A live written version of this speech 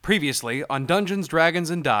Previously on Dungeons, Dragons,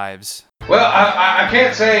 and Dives. Well, I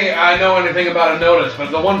can't say I know anything about a notice, but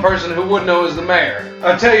the one person who would know is the mayor.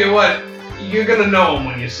 I'll tell you what, you're gonna know him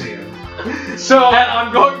when you see him. So, and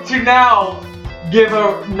I'm going to now give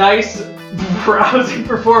a nice, rousing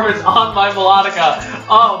performance on my melodica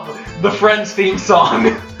of the Friends theme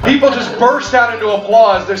song. People just burst out into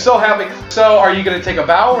applause. They're so happy. So, are you gonna take a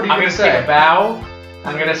bow? What are you gonna say? I'm gonna take a bow.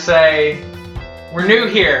 I'm gonna say, we're new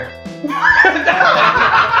here.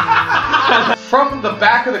 From the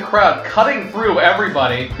back of the crowd, cutting through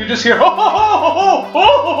everybody, you just hear, ho, ho, ho, ho, ho,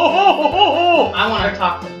 ho, ho, ho. I want to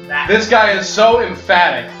talk to that. This guy is so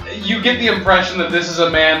emphatic. You get the impression that this is a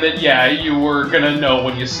man that, yeah, you were gonna know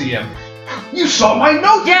when you see him. You saw my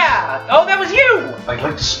note! Yeah! Oh, that was you! I'd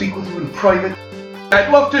like to speak with you in private. I'd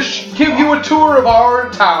love to give you a tour of our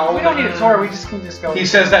town. We don't need a tour, we just can just go. He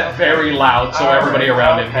says that very loud so everybody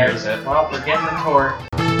around him hears it. Well, we're getting the tour.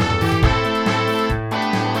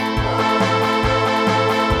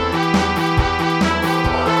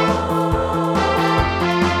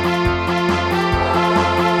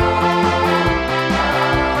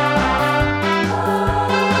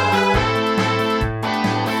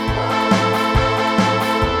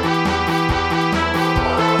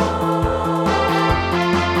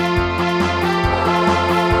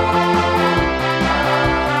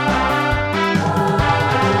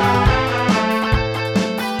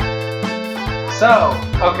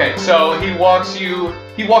 So he walks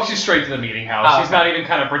you straight to the meeting house. Oh, he's not even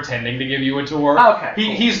kind of pretending to give you a tour.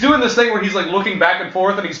 Okay. He's doing this thing where he's like looking back and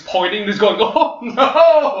forth and he's pointing and he's going, oh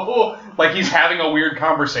no! Like he's having a weird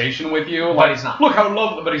conversation with you. But like, he's not. Look how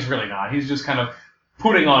lovely, but he's really not. He's just kind of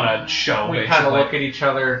putting on a show, We basically. kind of look at each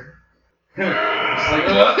other. It's like,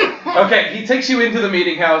 ugh. Okay, he takes you into the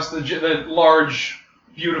meeting house, the large,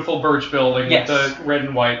 beautiful birch building Yes. with the red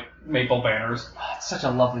and white maple banners. Oh, it's such a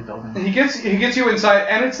lovely building. He gets you inside,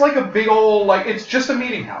 and it's like a big old, like, it's just a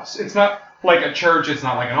meeting house. It's not like a church. It's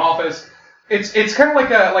not like an office. It's kind of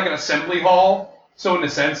like an assembly hall. So in a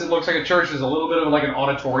sense, it looks like a church. There's a little bit of like an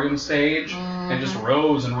auditorium stage, and just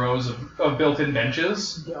rows and rows of built-in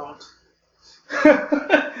benches. Don't.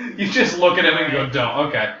 You just look at him and go, "Don't."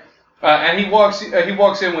 Okay. And he walks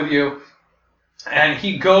in with you, and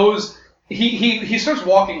he goes. He starts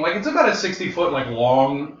walking, like it's about a 60-foot like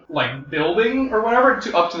long like building or whatever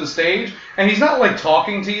up to the stage, and he's not like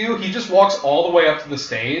talking to you. He just walks all the way up to the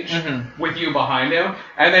stage with you behind him,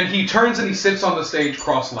 and then he turns and he sits on the stage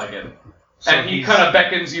cross-legged, and he kind of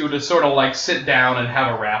beckons you to sort of like sit down and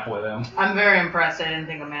have a rap with him. I'm very impressed. I didn't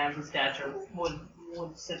think a man of his stature would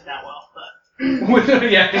sit that well, but.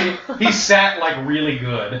 Yeah, he sat like really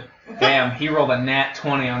good. Damn, he rolled a nat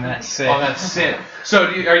 20 on that sit. Oh, that's sit. So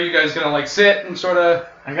are you guys gonna like sit and sort of?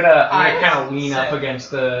 I'm gonna kind of lean up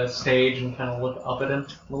against the stage and kind of look up at him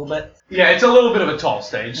a little bit. Yeah, it's a little bit of a tall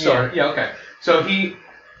stage. So Yeah. Okay. So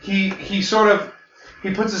he sort of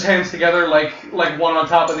puts his hands together like one on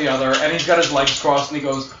top of the other, and he's got his legs crossed, and he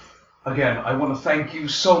goes, "Again, I want to thank you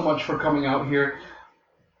so much for coming out here.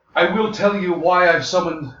 I will tell you why I've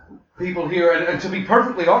summoned people here, and to be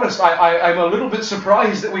perfectly honest, I'm a little bit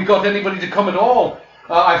surprised that we got anybody to come at all.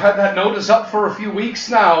 I've had that notice up for a few weeks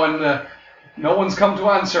now, and no one's come to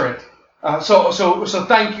answer it. So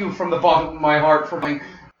thank you from the bottom of my heart for coming.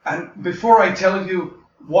 And before I tell you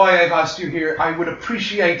why I've asked you here, I would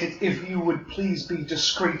appreciate it if you would please be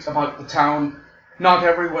discreet about the town. Not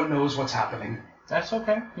everyone knows what's happening." That's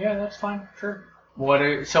okay. Yeah, that's fine. Sure.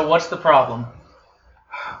 So what's the problem?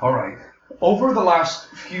 All right. Over the last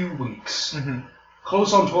few weeks,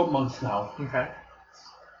 close on to a month now, Okay.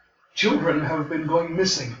 children have been going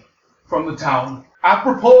missing from the town.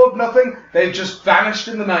 Apropos of nothing, they've just vanished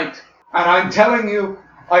in the night. And I'm telling you,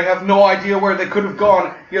 I have no idea where they could have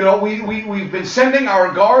gone. You know, we've been sending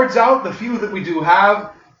our guards out, the few that we do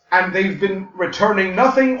have, and they've been returning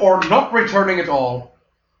nothing or not returning at all.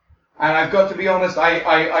 And I've got to be honest,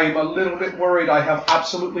 I'm a little bit worried. I have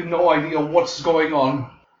absolutely no idea what's going on.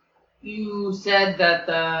 You said that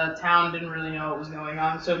the town didn't really know what was going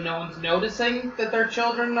on, so no one's noticing that their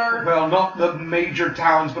children are Well, not the major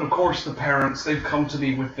towns, but of course the parents. They've come to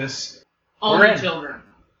me with this. only in. children.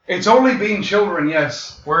 It's only been children,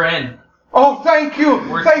 yes. We're in. Oh, thank you!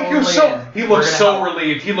 We're Thank you totally so... in. He We're looks gonna so help.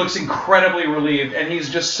 relieved. He looks incredibly relieved, and he's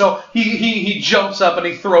just so... He jumps up and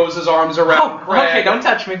he throws his arms around Craig. Okay, don't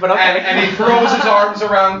touch me, but okay. And he throws his arms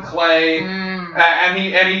around Clay, and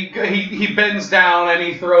he bends down and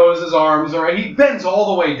he throws his arms around... He bends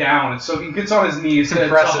all the way down, and so he gets on his knees to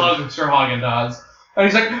Impressive. hug Sir Haagen-Dazs. And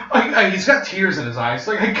he's like, he's got tears in his eyes.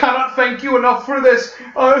 Like, I cannot thank you enough for this.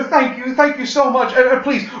 Thank you so much. And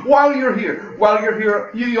please, while you're here,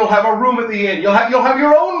 you'll have a room at the inn. You'll have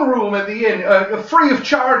your own room at the inn, free of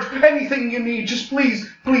charge. Anything you need, just please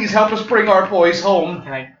help us bring our boys home.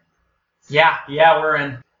 Can I? Yeah, we're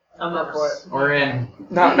in. I'm up for it. We're in.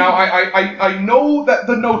 Now, I know that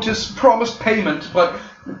the notice promised payment, but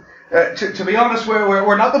to be honest,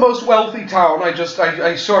 we're not the most wealthy town.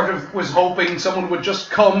 I sort of was hoping someone would just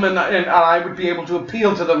come and I would be able to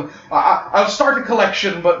appeal to them. I'll start a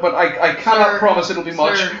collection, but I cannot promise it'll be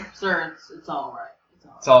much. Sir, it's all right.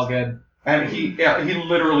 It's all good. And he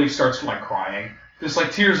literally starts like crying. Just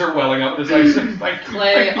like tears are welling up in his eyes. Thank you.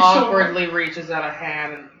 Clay Thank you so awkwardly reaches out a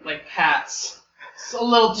hand and like pats a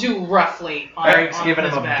little too roughly on, Eric's on giving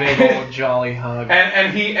his him a back. big old jolly hug.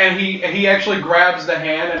 And he actually grabs the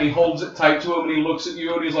hand and he holds it tight to him and he looks at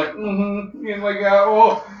you and he's like, mm-hmm. He's like,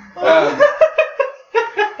 oh.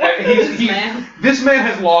 This man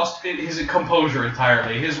has lost his composure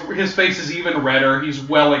entirely. His face is even redder. He's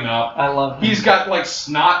welling up. I love him. He's got like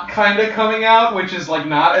snot kind of coming out, which is like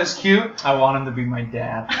not as cute. I want him to be my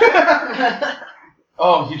dad.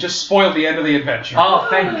 Oh, you just spoiled the end of the adventure. Oh,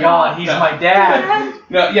 thank God, he's my dad.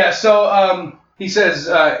 No, yeah. So he says,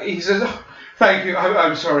 oh, thank you.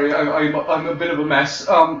 I'm sorry. I'm a bit of a mess.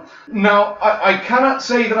 Now I cannot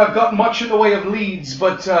say that I've got much in the way of leads,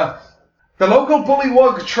 but the local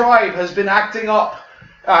Bullywug tribe has been acting up.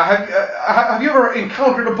 Have you ever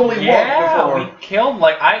encountered a Bullywug before? Yeah, we killed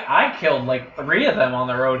I killed like 3 of them on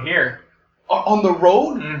the road here. On the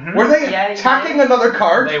road? Mm-hmm. Were they attacking another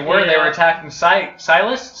cart? They were. They were attacking Silas.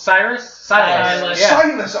 Silas. Yeah.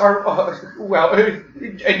 Silas are well,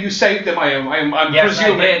 and you saved him. I'm Yes,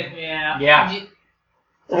 presuming. I did. Yeah.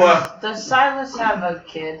 Well, Does Silas have a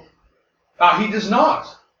kid? he does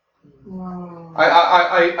not.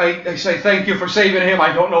 I say thank you for saving him.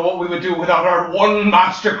 I don't know what we would do without our one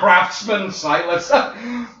master craftsman, Silas.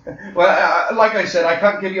 Well, like I said, I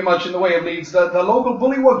can't give you much in the way of leads. The local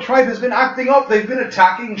Bullywug tribe has been acting up. They've been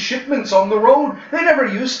attacking shipments on the road. They never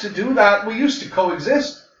used to do that. We used to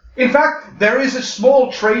coexist. In fact, there is a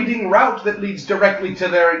small trading route that leads directly to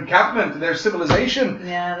their encampment, their civilization.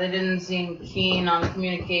 Yeah, they didn't seem keen on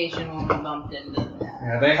communication when we bumped into them.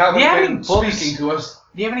 Yeah, they haven't been speaking to us.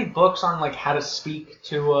 Do you have any books on like how to speak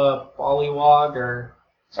to a Bullywug or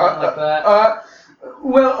something like that?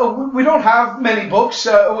 Well, we don't have many books.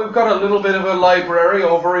 We've got a little bit of a library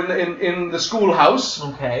over in the schoolhouse.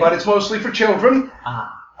 Okay. But it's mostly for children.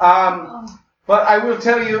 But I will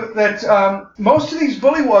tell you that most of these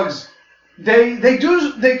Bullywugs, they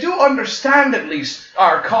do understand at least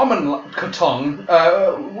our common tongue.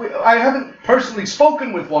 I haven't personally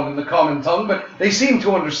spoken with one in the common tongue, but they seem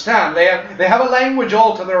to understand. They have a language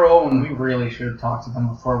all to their own. We really should have talked to them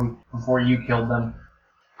before you killed them.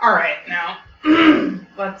 All right, now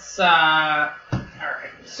let's. All right.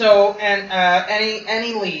 So, and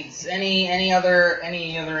any leads? Any other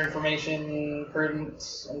information?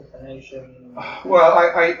 Prudence information? Well,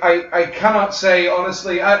 I cannot say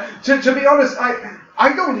honestly. To be honest,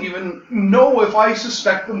 I don't even know if I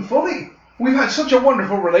suspect them fully. We've had such a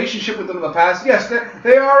wonderful relationship with them in the past. Yes,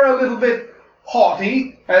 they are a little bit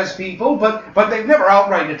haughty as people, but they've never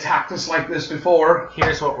outright attacked us like this before.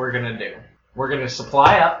 Here's what we're gonna do. We're gonna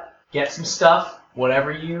supply up, get some stuff,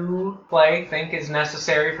 whatever you think is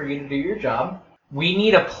necessary for you to do your job. We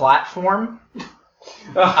need a platform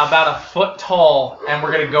about a foot tall, and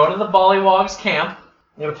we're gonna go to the Bullywug's camp.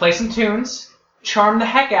 We're gonna play some tunes, charm the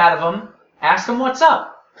heck out of them, ask them what's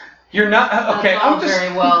up. You're not okay. That's all I'm just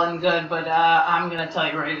very well and good, but I'm gonna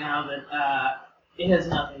tell you right now that it has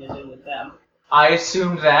nothing to do with them. I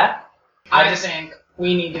assumed that. I think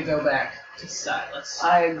we need to go back to Silas.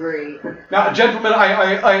 I agree. Now, gentlemen,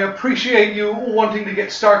 I appreciate you wanting to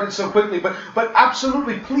get started so quickly, but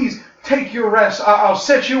absolutely, please take your rest. I'll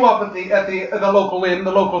set you up at the local inn,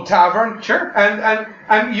 the local tavern. Sure.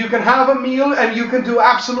 And you can have a meal, and you can do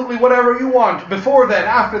absolutely whatever you want before then,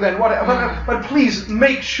 after then, whatever. But please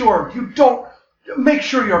make sure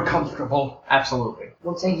you're comfortable. Absolutely.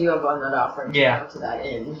 We'll take you up on that offer and Yeah. go to that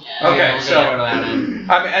inn. Okay, Yeah, we're so gonna go to that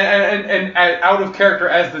end. I mean, and out of character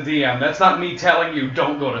as the DM, that's not me telling you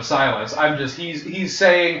don't go to Silas. I'm just he's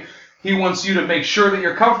saying he wants you to make sure that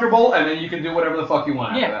you're comfortable, and then you can do whatever the fuck you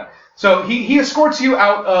want after that. So he escorts you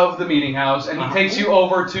out of the meeting house, and he takes you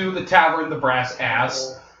over to the tavern, the Brass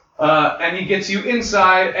Ass, and he gets you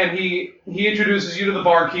inside, and he introduces you to the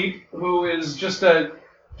barkeep, who is just a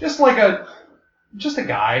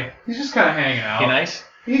guy. He's just kind of hanging out. He nice?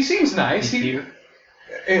 He seems nice. He's cute.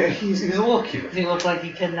 He's a little cute. Does he look like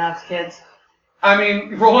he kidnaps kids? I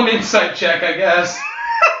mean, roll an insight check, I guess.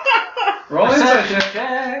 Roll insight Perception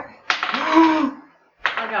check. I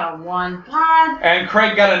got a 1. God. And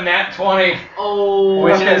Craig got a nat 20. Oh.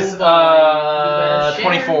 which is better share.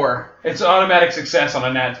 24. It's automatic success on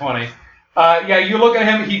a nat 20. Yeah, you look at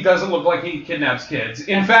him, he doesn't look like he kidnaps kids.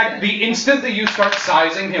 In fact, the instant that you start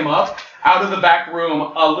sizing him up, out of the back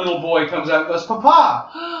room, a little boy comes out and goes,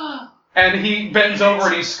 Papa! And he bends over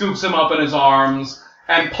and he scoops him up in his arms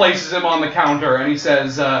and places him on the counter, and he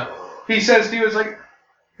says to you,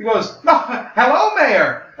 he goes, hello,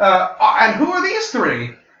 Mayor! And who are these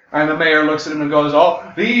three? And the mayor looks at him and goes, oh,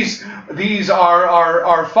 these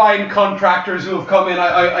are fine contractors who have come in.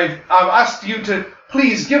 I've asked you to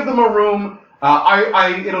please give them a room.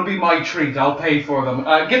 It'll be my treat. I'll pay for them.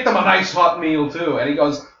 Get them a nice hot meal, too. And he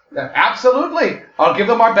goes, absolutely. I'll give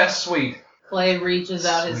them our best suite. Clay reaches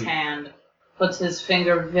out his hand, puts his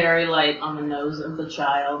finger very light on the nose of the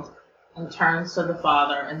child, and turns to the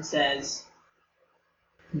father and says,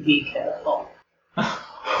 be careful.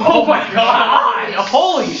 Oh my God!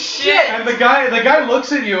 Holy shit! And the guy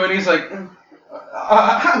looks at you and he's like,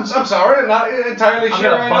 I'm sorry, I'm not entirely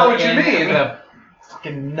sure I know what you mean. I'm gonna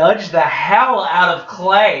fucking nudge the hell out of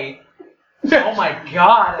Clay. Oh my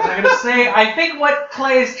God! And I'm gonna say, I think what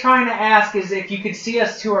Clay is trying to ask is if you could see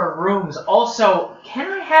us to our rooms. Also, can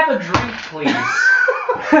I have a drink, please?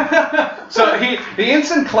 So the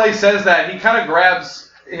instant Clay says that, he kind of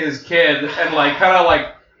grabs his kid and like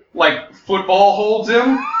football holds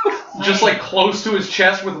him, just like close to his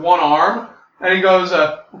chest with one arm, and he goes,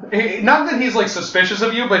 not that he's like suspicious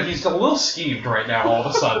of you, but he's a little skeeved right now all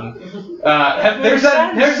of a sudden. There's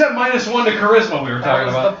that -1 to charisma we were talking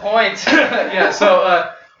about. the point. Yeah,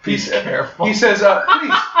 so he says,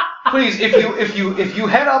 please, if you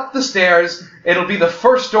head up the stairs, it'll be the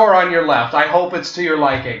first door on your left. I hope it's to your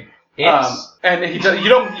liking. And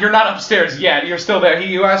you're not upstairs yet. You're still there.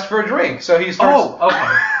 You asked for a drink, so he starts. Oh, okay.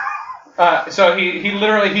 So he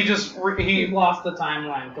lost the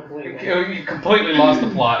timeline completely. He completely lost the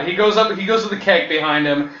plot. He goes to the keg behind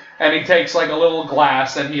him, and he takes like a little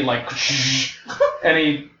glass, and he like, and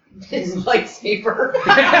he. His lightsaber.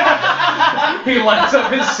 He lights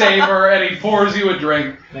up his saber, and he pours you a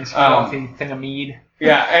drink. Nice frothy thing of mead.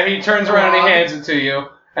 Yeah, and he turns around and he hands it to you,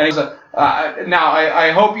 and he's like, now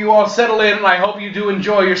I hope you all settle in, and I hope you do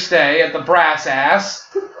enjoy your stay at the Brass Ass.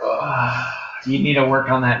 You need to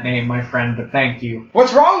work on that name, my friend, but thank you.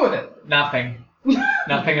 What's wrong with it? Nothing.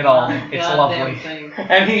 Nothing at all. It's lovely. Thing.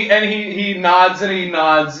 And he nods and he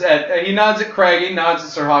nods at Craig, he nods at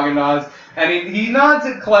Sir Haagen-Dazs, and he nods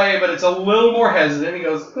at Clay, but it's a little more hesitant. He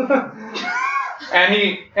goes, and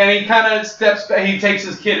he kind of steps back. He takes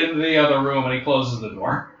his kid into the other room and he closes the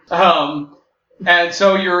door. And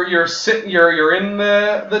so you're in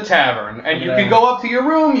the tavern, and you can go up to your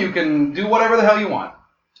room. You can do whatever the hell you want.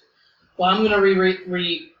 Well, I'm gonna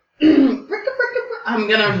I'm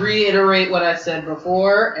gonna reiterate what I said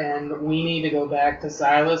before, and we need to go back to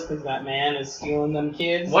Silas because that man is stealing them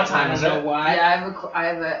kids. What time is it? I don't know why. Yeah, I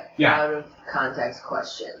have a out of context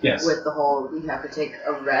question. Yes. With the whole, we have to take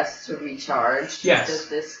a rest to recharge. Yes.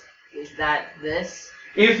 Is that this?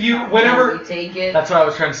 If you Can whenever we take it? That's what I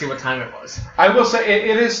was trying to see what time it was. I will say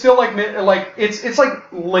it is still like it's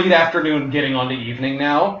like late afternoon, getting on to evening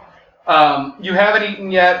now. You haven't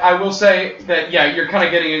eaten yet. I will say that, yeah, you're kind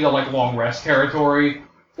of getting into, like, long rest territory.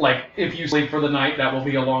 Like, if you sleep for the night, that will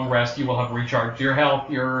be a long rest. You will have recharged your health,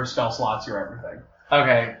 your spell slots, your everything.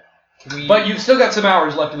 Okay. But you've still got some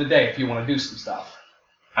hours left in the day if you want to do some stuff.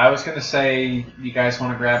 I was going to say, you guys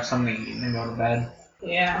want to grab something to eat and then go to bed?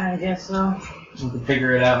 Yeah, I guess so. We can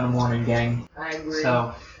figure it out in the morning, gang. I agree.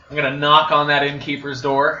 So, I'm going to knock on that innkeeper's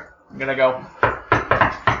door. I'm going to go...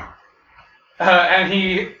 And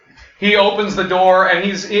he opens the door, and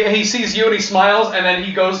he sees you, and he smiles, and then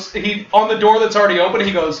he goes, on the door that's already open,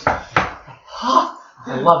 he goes, I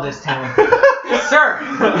love this town. Sir!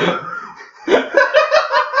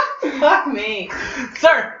 Fuck me.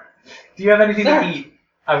 Sir! Do you have anything to eat?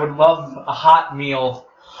 I would love a hot meal.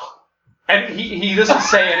 And he doesn't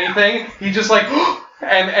say anything, he just like,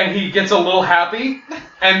 and he gets a little happy,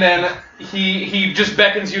 and then he just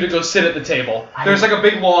beckons you to go sit at the table. There's like a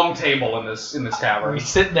big long table in this tavern. We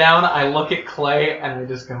sit down, I look at Clay, and I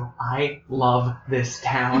just go, I love this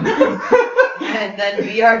town. And then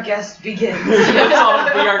Be Our Guest begins. That's all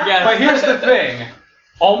Be Our Guest. But here's the thing.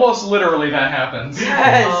 Almost literally that happens.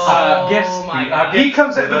 Yes. Yes, my God. He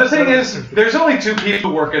comes in, but the thing is, there's only two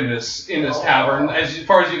people who work in this tavern, as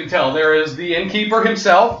far as you can tell. There is the innkeeper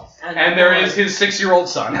himself, and there is his 6-year-old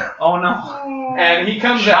son. Oh no. And he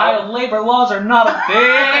comes Child out. labor laws are not a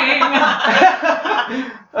thing!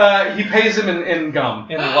 He pays him in gum.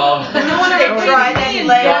 In love. No one ever tried any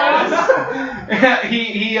layers.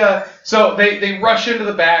 So they rush into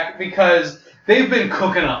the back because they've been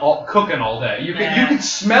cooking all day. You can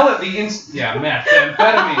smell it the instant. Yeah, meth,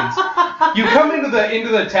 amphetamines. You come into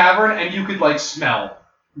the tavern and you could like smell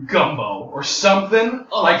gumbo or something,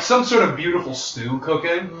 like some sort of beautiful stew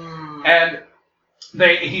cooking. And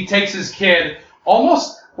he takes his kid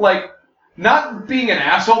almost like not being an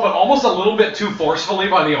asshole, but almost a little bit too forcefully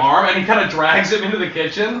by the arm, and he kind of drags him into the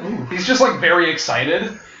kitchen. Ooh. He's just like very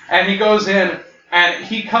excited, and he goes in and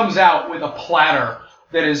he comes out with a platter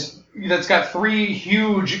that's got 3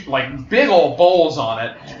 huge, like, big old bowls on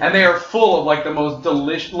it, and they are full of, like, the most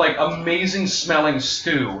delicious, like, amazing smelling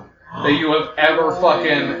stew that you have ever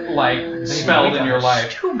fucking, like, smelled in your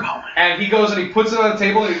life. And he goes and he puts it on the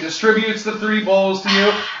table and he distributes the 3 bowls to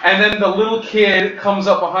you, and then the little kid comes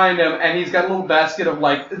up behind him and he's got a little basket of,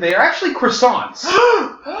 like, they're actually croissants.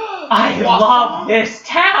 I love this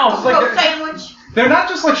town! Like sandwich. They're not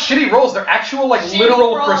just like shitty rolls, they're actual like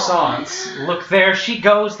literal croissants. Look, there she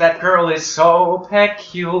goes, that girl is so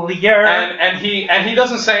peculiar. And he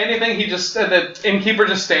doesn't say anything, the innkeeper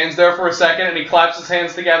just stands there for a second and he claps his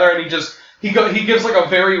hands together and he gives like a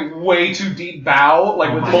very way too deep bow,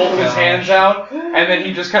 like with both of his hands out, and then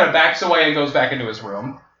he just kind of backs away and goes back into his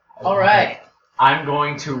room. Alright. I'm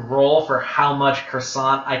going to roll for how much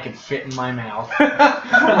croissant I can fit in my mouth.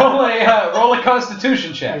 roll a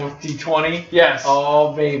constitution check. With D20? Yes.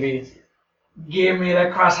 Oh, baby. Give me the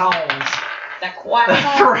croissants. That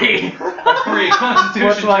croissant. 3. 3 constitution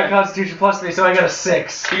What's my check. constitution plus 3? So I got a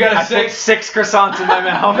 6. You got a I 6? put 6 croissants in my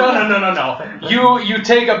mouth. No. You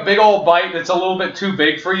take a big old bite that's a little bit too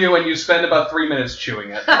big for you, and you spend about 3 minutes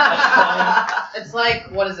chewing it. It's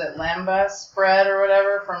like, what is it, lambas bread or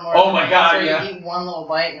whatever from Lord Oh my God, so yeah. You eat one little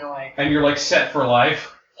bite and you're like... And you're like set for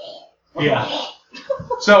life. Yeah.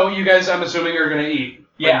 So you guys, I'm assuming, are gonna eat.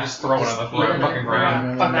 Yeah. Like, just throw it on the fucking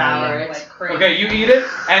ground. Devour it. Like crazy. Okay, you eat it,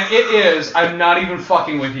 and it is, I'm not even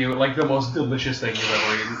fucking with you, like the most delicious thing you've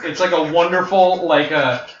ever eaten. It's like a wonderful,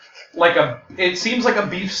 it seems like a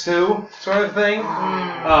beef stew sort of thing.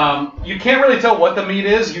 You can't really tell what the meat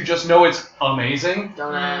is, you just know it's amazing.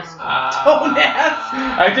 Don't ask. Don't ask.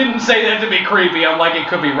 I didn't say that to be creepy. I'm like, it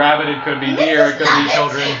could be rabbit, it could be deer, it could be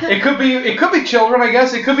children. It could be children, I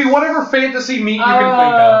guess. It could be whatever fantasy meat you can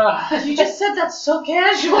think of. You just said that so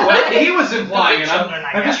casual. Well, he was implying it.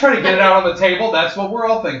 I'm just trying to get it out on the table. That's what we're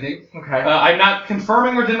all thinking. Okay. I'm not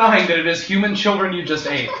confirming or denying that it is human children you just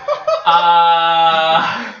ate.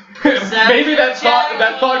 Maybe that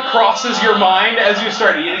thought crosses your mind as you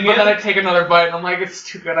start eating But it. then I take another bite and I'm like, it's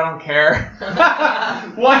too good, I don't care.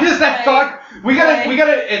 Why does that thought? We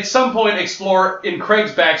gotta at some point explore in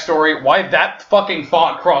Craig's backstory why that fucking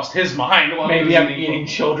thought crossed his mind. While Maybe he was I'm eating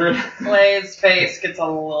children. Clay's face gets a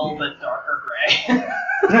little bit darker gray.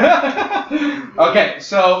 Okay,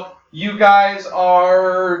 so you guys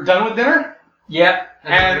are done with dinner? Yep.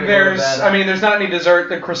 And there's not any dessert.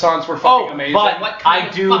 The croissants were fucking amazing. But What kind I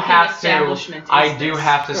of do fucking have establishment to. I is do this?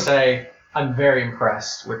 have to say, I'm very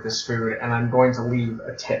impressed with this food, and I'm going to leave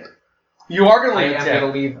a tip. You are gonna I leave a am tip.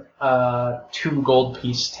 going to leave a 2 gold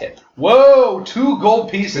piece tip. Whoa, 2 gold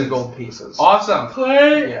pieces. 2 gold pieces. Awesome.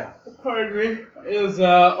 Clay, Yeah. pardon me, is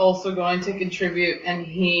also going to contribute. And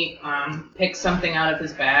he picks something out of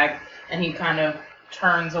his bag, and he kind of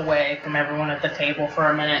turns away from everyone at the table for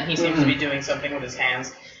a minute. He seems to be doing something with his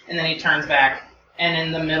hands, and then he turns back, and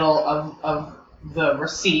in the middle of the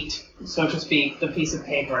receipt, so to speak, the piece of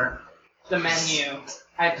paper, the menu,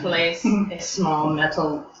 I place a small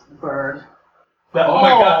metal bird. Oh my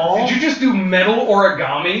god. Did you just do metal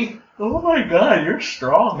origami? Oh my god, you're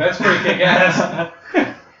strong. That's pretty kick-ass.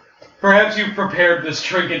 Perhaps you prepared this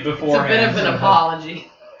trinket It's a beforehand. bit of an apology.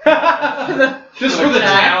 Just for the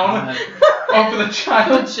town. Oh, for the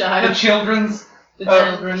child. The child. The children's. The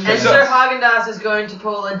children. And So- Sir Haagen-Dazs is going to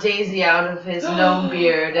pull a daisy out of his gnome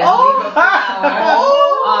beard and leave a flower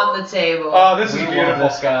on the table. Oh, this is We love beautiful.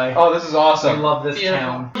 this guy. Oh, this is I awesome. love this Beautiful.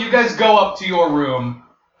 town. You guys go up to your room,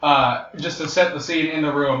 just to set the scene in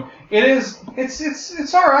the room.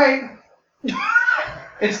 It's alright.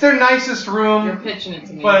 It's their nicest You're room, pitching it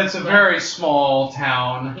to me. but it's a very small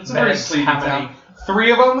town. It's a very Nice. sleepy How many? town.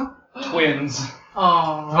 3 of them, twins.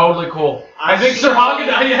 Oh. Totally cool. I think Sir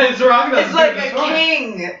Haagen-Dazs, Sir Haagen-Dazs It's like is a fine.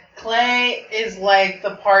 king. Clay is like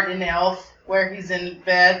the part in Elf where he's in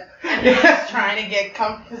bed and Yeah. he's trying to get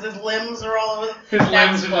comfy because his limbs are all over. His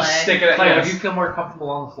limbs are just Clay. sticking at Clay, yes. do you feel more comfortable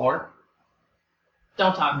on the floor?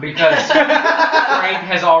 Don't talk. Because Craig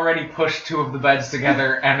has already pushed 2 of the beds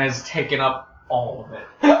together and has taken up all of it.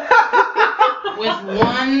 With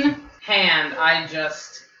one hand, I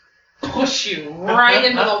just push you right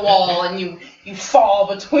into the wall, and you fall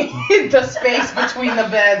between the space between the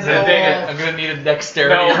beds and the wall, I'm gonna need a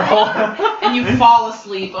dexterity roll. and you fall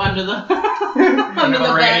asleep under the under the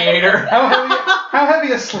bed. radiator. How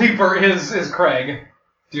heavy a sleeper is Craig?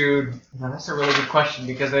 Dude, now that's a really good question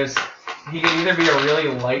because he can either be a really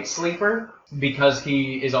light sleeper because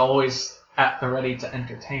he is always at the ready to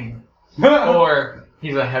entertain, or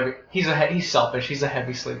he's selfish. He's a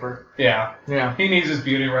heavy sleeper. Yeah, Yeah. he needs his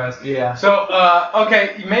beauty rest. Yeah. So,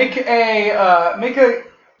 okay, make a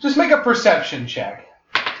perception check.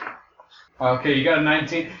 Okay, you got a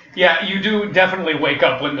 19. Yeah, you do definitely wake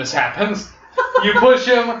up when this happens. You push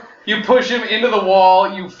him into the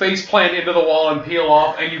wall, you face plant into the wall and peel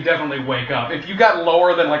off, and you definitely wake up. If you got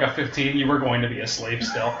lower than like a 15, you were going to be asleep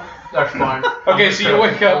still. That's fine. Okay, I'm so just you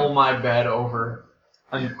wake gonna up. pull my bed over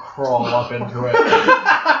and crawl up into it.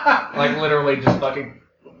 Like literally just fucking.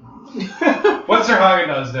 What's Sir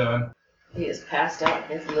Haagen-Dazs doing? He is passed out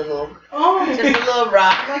in his little, Oh, just a little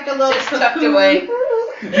rock, like a little just tucked away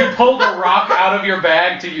You pulled a rock out of your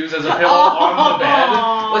bag to use as a pillow on the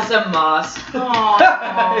bed. with some moss.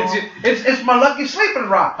 It's my lucky sleeping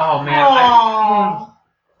rock. Oh man,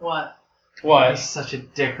 What? What? he's such a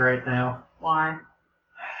dick right now. Why?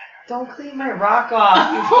 Don't clean my rock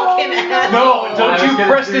off, you fucking ass. No, I don't was you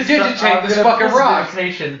gonna prestidigitate this fucking rock.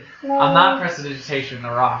 Prestidigitation. I'm not prestidigitating the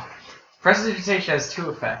rock. Prestidigitation has two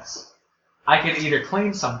effects. I can either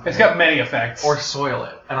clean something It's got many effects. or soil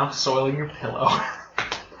it, and I'm soiling your pillow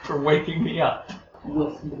for waking me up.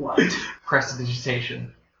 With what?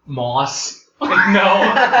 Prestidigitation. Moss.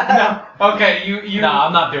 No. Okay, you. No,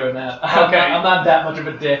 I'm not doing that. Okay. I'm not that much of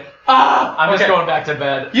a dick. Ah, I'm just okay. going back to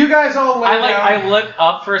bed. You guys all lay I down. look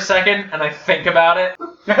up for a second and I think about it.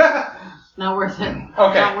 Not worth it.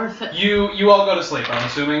 Okay. Not worth it. You all go to sleep, I'm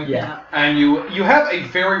assuming. Yeah. And you have a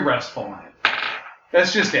very restful night.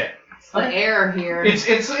 That's just it. It's the air here. It's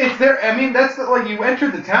there. I mean, that's like you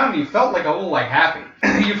entered the town and you felt like a little like happy.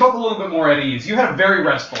 You felt a little bit more at ease. You had a very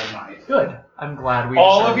restful night. Good. I'm glad we.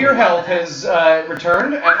 All deserve of your it. health has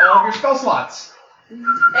returned, and all of your spell slots. Hey.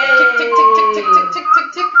 Tick, tick, tick, tick, tick, tick, tick,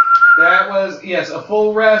 tick, tick. That was, yes, a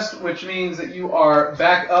full rest, which means that you are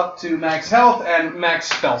back up to max health and max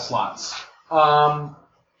spell slots.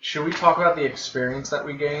 Should we talk about the experience that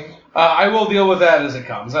we gained? I will deal with that as it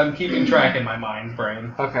comes. I'm keeping track in my mind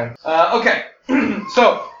brain. Okay. Okay,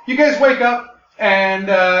 so you guys wake up and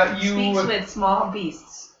you. Speaks with small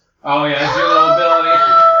beasts. Oh yeah, that's your little ability.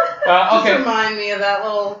 Just Okay, remind me of that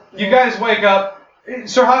little. you guys wake up.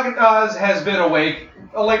 Sir Haagen-Dazs has been awake,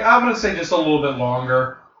 like I'm gonna say just a little bit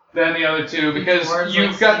longer than the other two because Words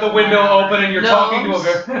you've like got the sleep window around. open and you're Gnomes. talking to a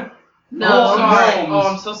very. No, Oh, sorry. gnomes. Oh,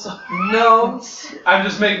 I'm so sorry. Gnomes. I'm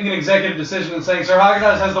just making an executive decision and saying Sir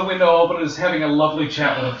Haagen-Dazs has the window open and is having a lovely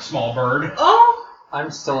chat with a small bird. Oh,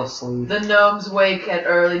 I'm still asleep. The gnomes wake at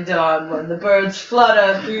early dawn when the birds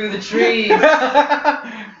flutter through the trees.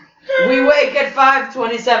 We wake at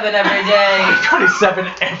 5:27 every day. 27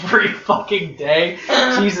 every fucking day.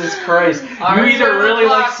 Jesus Christ. Our You either internal really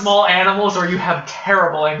like clocks- small animals or you have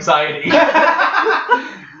terrible anxiety.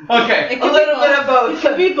 Okay, A little bit of it both.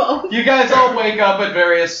 could be both. you guys all wake up at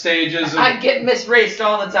various stages. I get misraced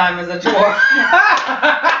all the time as a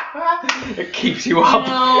dwarf. It keeps you up.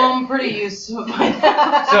 No, I'm pretty used to it by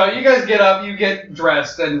now. So you guys get up, you get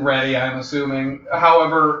dressed and ready. I'm assuming,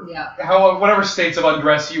 however, Yeah. whatever states of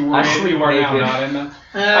undress you were I in, sleep you are now naked. not in them,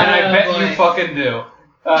 and I bet you fucking do.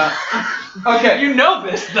 Okay. You know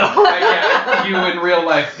this though. Yeah, you in real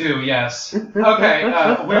life do, yes. Okay,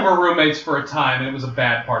 we were roommates for a time, and it was a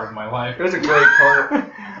bad part of my life. It was a great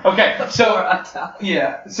part. Okay, so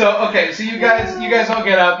yeah, so you guys all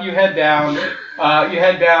get up, you head down,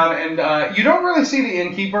 and you don't really see the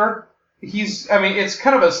innkeeper. It's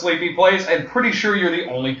kind of a sleepy place. I'm pretty sure you're the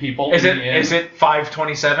only people Is in it the inn. is it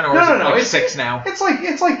 5:27 or No, is no, it no, like it's- 6 now?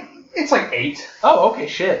 It's like 8. Oh, okay,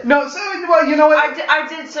 shit. No, so well, you know what? I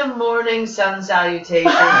did some morning sun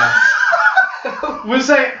salutations. We'll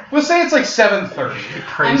say it's like 7:30.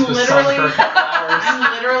 Praise I'm the sun literally, for a couple hours.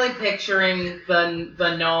 I'm literally picturing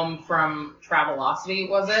the gnome from Travelocity.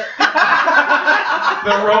 Was it?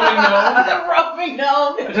 The roaming gnome, The roving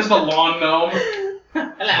gnome. just a lawn gnome.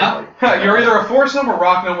 Hello. You're either a forest gnome, a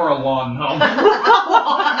rock gnome, or a lawn gnome.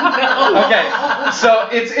 Okay, so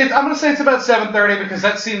it's I'm gonna say it's about 7:30 because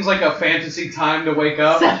that seems like a fantasy time to wake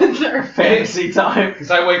up. 7:30. Fantasy time.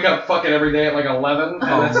 Because I wake up fucking every day at like 11, and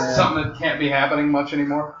Oh, that's man. something that can't be happening much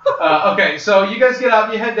anymore. Okay, so you guys get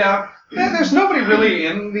up, you head down. Yeah, there's nobody really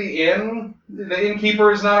in the inn. The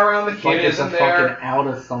innkeeper is not around. The kid isn't there. out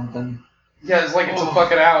of something. Yeah, it's like it's a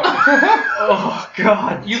fucking out. Oh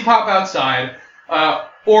god. You pop outside.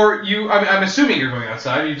 Or I'm assuming you're going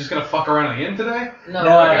outside. Are you just gonna fuck around in the inn today? No,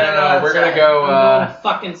 No, we're gonna go we're gonna outside. go. I'm going to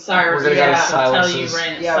fucking Cyrus. we're gonna go to I'll tell you, Silas's.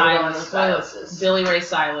 Ray, Yeah, we're going to Silas. Silas's. Billy Ray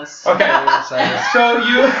Silas. Okay. So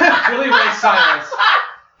you, Billy Ray Cyrus.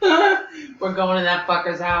 We're going to that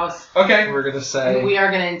fucker's house. Okay. We're gonna And say. we are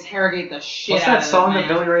going to interrogate the shit What's out that of song the that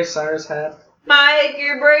man. Billy Ray Cyrus had? My achy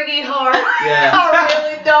breaky heart. Yeah. I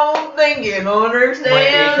really don't think you understand. My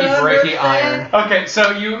achy breaky iron. Okay,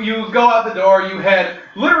 so you go out the door, you head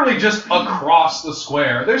literally just across the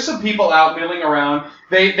square. There's some people out milling around.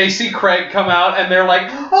 They see Craig come out and they're like,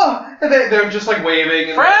 oh, and they're just like waving.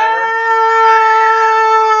 And Friends!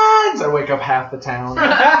 I wake up half the town.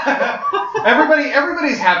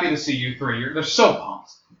 Everybody's happy to see you three. They're so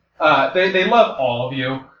pumped. They love all of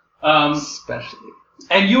you. Especially.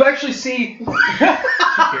 And you actually see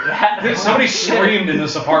somebody screamed in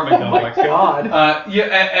this apartment Oh building. my god.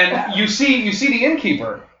 And you see the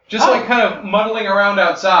innkeeper just like kind of muddling around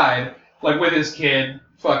outside, like with his kid,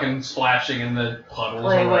 fucking splashing in the puddles.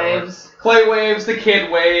 Clay or whatever. waves. Clay waves. The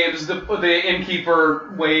kid waves. The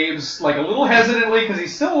innkeeper waves, like a little hesitantly because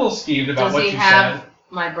he's still a little skeeved about Does what he you have said.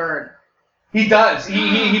 my bird? He does.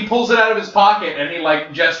 He pulls it out of his pocket and he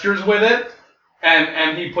like gestures with it,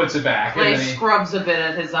 and he puts it back. Clay And then scrubs a bit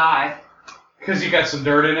at his eye. because you got some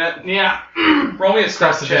dirt in it. Yeah. Roll me a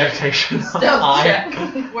stealth check. Prestidigitation. Stealth check.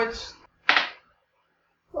 Which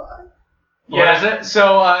Yeah. What is it?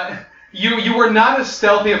 So you were not as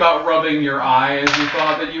stealthy about rubbing your eye as you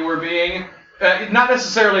thought that you were being. Not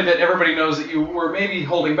necessarily that everybody knows that you were maybe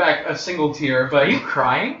holding back a single tear, Are but you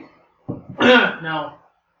crying? no,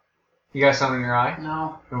 You got something in your eye?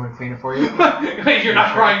 no, You want me to clean it for you? you're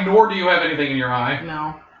not crying, nor do you have anything in your eye.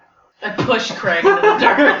 no. I push Craig into the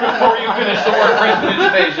dirt. Before you finish the word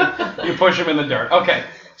prestidigitation, you push him in the dirt. Okay,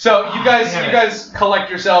 so you guys collect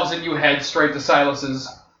yourselves and you head straight to Silas's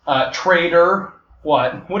trader.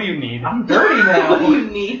 What? What do you need? I'm dirty now. What do you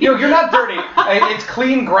need? You're not dirty. It's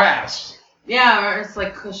clean grass. Yeah, it's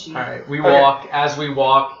like cushy. Alright, we Okay. walk. As we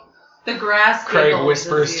walk, The grass. Craig giggles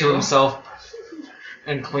whispers at to you. himself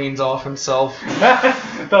and cleans off himself.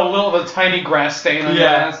 the tiny grass stain on your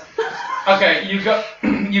Yeah. ass. Okay,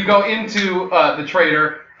 you go into the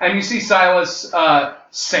trader and you see Silas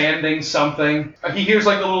sanding something. He hears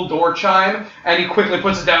like the little door chime and he quickly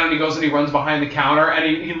puts it down and he goes and he runs behind the counter and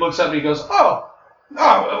he looks up and he goes, oh,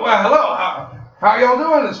 well, hello. How y'all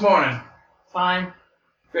doing this morning? Fine.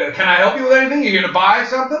 Can I help you with anything? You here to buy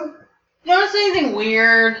something? You notice anything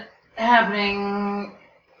weird happening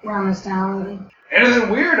around this town? Anything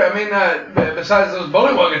weird? I mean, besides those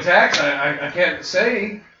bullywug attacks, I can't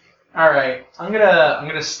say. Alright, I'm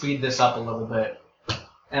gonna speed this up a little bit.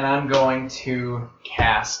 And I'm going to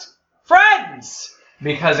cast Friends!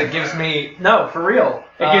 Because it gives me for real.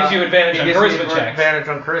 It gives you advantage on charisma checks. Advantage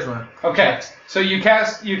on charisma. Okay, so you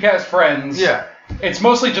cast friends. Yeah. It's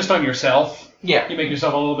mostly just on yourself. Yeah. You make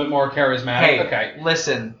yourself a little bit more charismatic. Hey, Okay.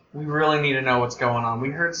 listen, we really need to know what's going on. We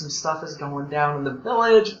heard some stuff is going down in the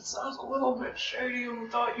village. It sounds a little bit shady, and we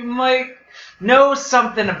thought you might know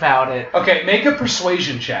something about it. Okay, make a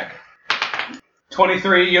persuasion check.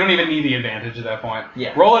 23. You don't even need the advantage at that point.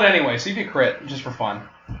 Yeah. Roll it anyway. See if you crit, just for fun.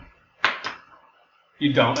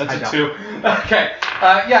 You don't. That's I a don't. 2. Okay.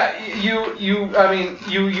 Yeah.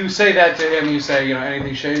 You say that to him. You say,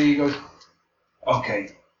 anything shady. He goes, okay.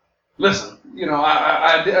 Listen.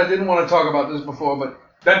 I didn't want to talk about this before, but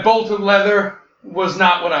that bolt of leather was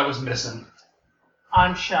not what I was missing.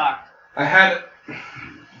 I'm shocked. I had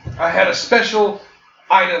a special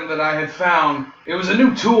item that I had found. It was a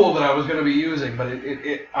new tool that I was going to be using, but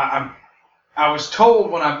I was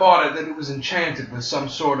told when I bought it that it was enchanted with some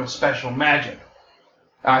sort of special magic.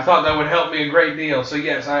 I thought that would help me a great deal. So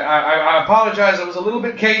yes, I apologize. I was a little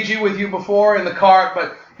bit cagey with you before in the cart,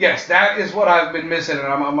 but yes, that is what I've been missing, and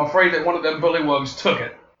I'm afraid that one of them bullywugs took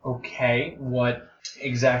it. Okay, what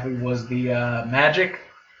exactly was the magic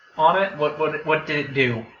on it? What did it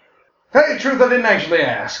do? Tell you the truth, I didn't actually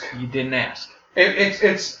ask. You didn't ask.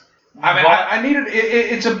 It's What? I needed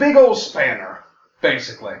it's a big old spanner,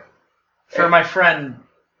 basically. For my friend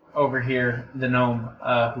over here, the gnome,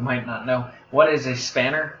 who might not know, what is a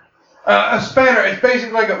spanner? A spanner. It's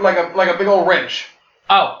basically like a big old wrench.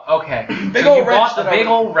 Oh, okay. Big so old you wrench bought a that I big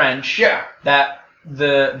would- old wrench Yeah. that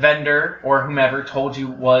the vendor or whomever told you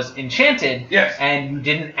was enchanted. Yes. And you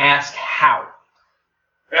didn't ask how.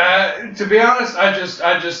 To be honest,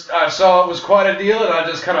 I saw it was quite a deal, and I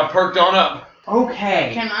just kind of perked on up.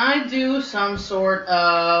 Okay. Can I do some sort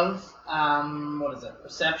of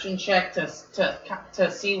perception check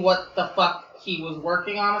to see what the fuck he was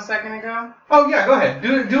working on a second ago? Oh yeah, go ahead.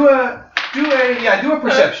 Do a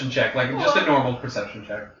perception check, like just a normal perception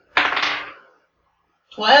check.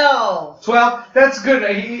 12. 12. That's good.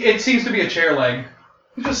 It seems to be a chair leg.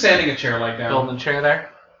 He's just sanding a chair leg down. Building a chair there.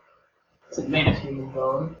 Is it made of human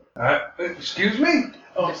bone? Excuse me?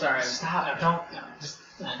 Oh, sorry. Stop! Don't. Just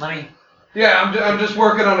let me. Yeah, I'm just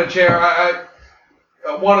working on a chair.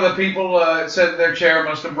 One of the people said their chair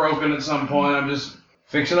must have broken at some point. I'm just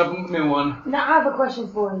fixing up a new one. Now I have a question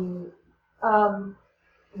for you.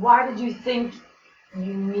 Why did you think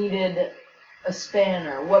you needed a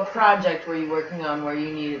spanner? What project were you working on where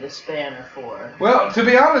you needed a spanner for? Well, to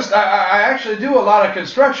be honest, I actually do a lot of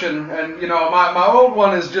construction, and you know, my old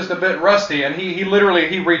one is just a bit rusty, and he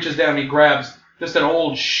literally reaches down, he grabs just an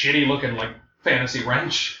old shitty looking like fantasy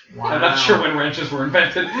wrench. Wow. I'm not sure when wrenches were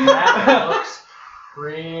invented. That looks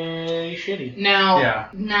pretty shitty.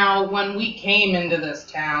 Now, when we came into this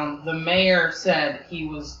town, the mayor said he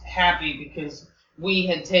was happy because we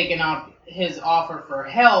had taken up his offer for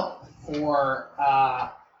help for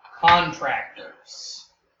contractors.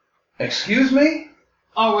 Excuse me?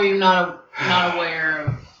 Oh, were you not aware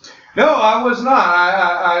of? No, I was not.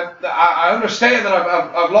 I understand that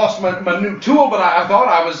I've lost my new tool, but I thought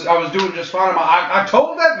I was doing just fine. I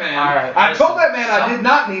told that man. All right, I listen, told that man I did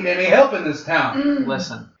not need any help in this town.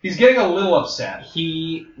 Listen, He's getting a little upset.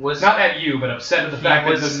 he was Not at you, but upset at the He fact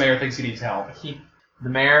was- that the mayor thinks he needs help. The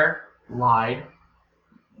mayor lied.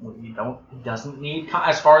 He doesn't need.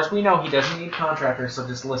 As far as we know, he doesn't need contractors. So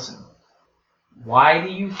just listen. Why do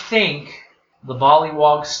you think the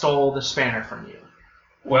Bollywog stole the spanner from you?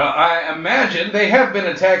 Well, I imagine they have been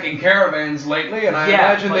attacking caravans lately, and I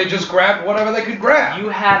Yeah, imagine but they just grabbed whatever they could grab. You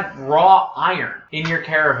had raw iron in your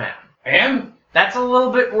caravan. And? That's a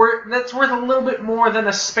little bit worth. That's worth a little bit more than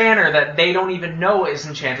a spanner that they don't even know is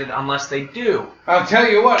enchanted unless they do. I'll tell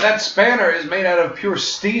you what, that spanner is made out of pure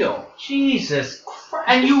steel. Jesus Christ!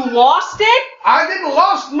 And you lost it? I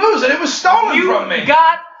didn't lose it. It was stolen from me. You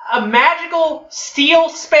got a magical steel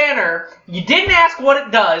spanner. You didn't ask what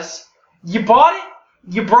it does. You bought it.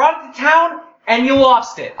 You brought it to town, and you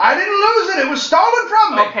lost it. I didn't lose it. It was stolen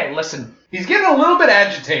from me. Okay, listen. He's getting a little bit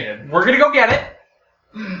agitated. We're gonna go get it.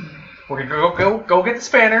 We're gonna go get the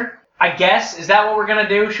spanner. I guess, is that what we're gonna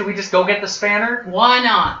do? Should we just go get the spanner? Why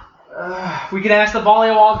not? We can ask the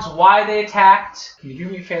Bollywogs why they attacked. Can you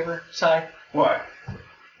do me a favor, Sai? What?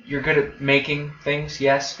 You're good at making things,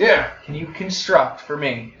 yes? Yeah. Can you construct for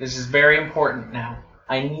me? This is very important now.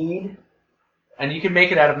 I need, and you can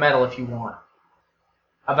make it out of metal if you want,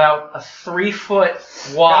 about a 3-foot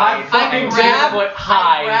wide and 2-foot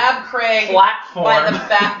high I grab Craig platform. by the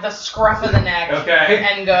back, the scruff of the neck, Okay.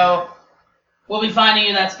 and go, We'll be finding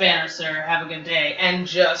you that spanner, sir. Have a good day. And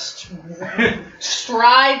just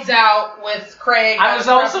strides out with Craig. I was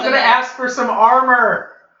also going to ask for some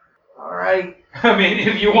armor. All right. I mean,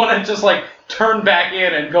 if you want to just, like, turn back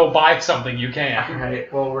in and go buy something, you All can.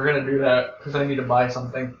 right. Well, we're going to do that because I need to buy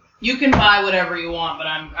something. You can buy whatever you want, but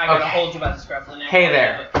I gotta Okay. hold you by the scruff of the neck. Hey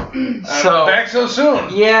there. So back so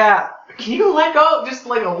soon. Yeah. Can you let go just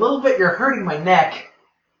like a little bit? You're hurting my neck.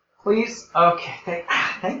 Please? Okay.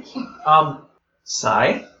 Thank you.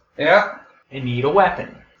 Sai, Yeah. I need a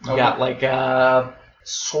weapon. You got like a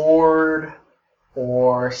sword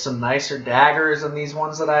or some nicer daggers than these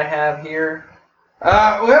ones that I have here?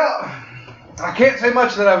 Well, I can't say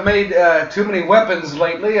much that I've made too many weapons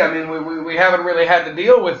lately. I mean, we haven't really had to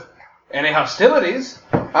deal with any hostilities.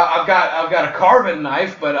 I've got a carving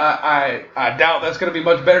knife, but I doubt that's going to be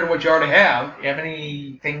much better than what you already have. Do you have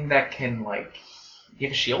anything that can like? You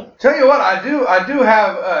have a shield? Tell you what, I do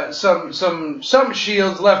have some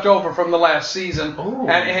shields left over from the last season, Ooh.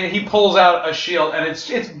 and he pulls out a shield, and it's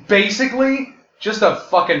basically just a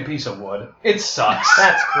fucking piece of wood. It sucks.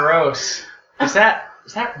 That's gross. Is that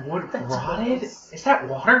wood rotted? Is that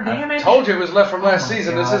water I damage? told you it was left from last Oh my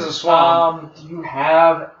season. God. This is a swamp. Do you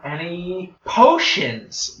have any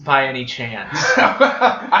potions by any chance?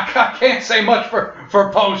 I can't say much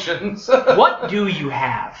for potions. What do you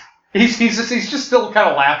have? He's just still kind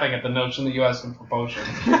of laughing at the notion that you asked him for potions.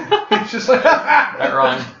 He's just like that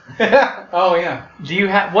rhymed. Oh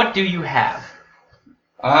yeah. What do you have?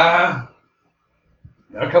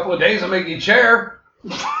 In a couple of days I'll make you a chair.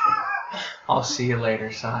 I'll see you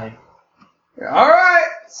later, Sai. All right.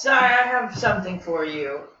 Sai, I have something for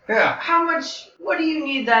you. Yeah. What do you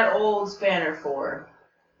need that old spanner for?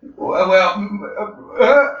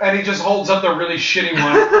 Well, and he just holds up the really shitty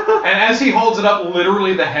one. And as he holds it up,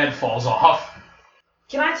 literally the head falls off.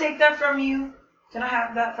 Can I take that from you? Can I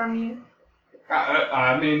have that from you?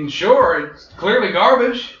 I mean, sure. It's clearly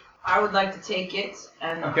garbage. I would like to take it,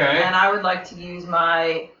 and Okay. and I would like to use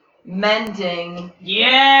my mending.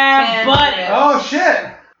 Yeah, Can buddy. it. Oh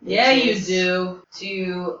shit. Yeah, which you is do.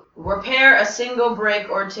 To repair a single break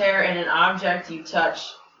or tear in an object you touch,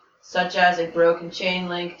 such as a broken chain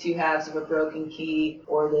link, 2 halves of a broken key,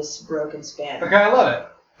 or this broken spanner. Okay, I love it.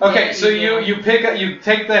 Okay, Yeah, so you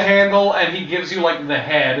take the handle and he gives you like the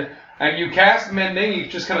head, and you cast mending. You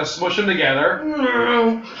just kind of smush them together,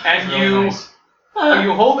 and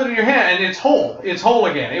you hold it in your hand, and it's whole. It's whole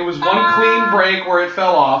again. It was one clean break where it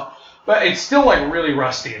fell off, but it's still like really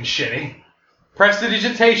rusty and shitty.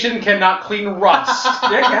 Prestidigitation cannot clean rust.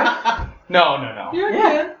 Yeah, No.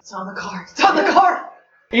 yeah. It's on the card. It's on the card!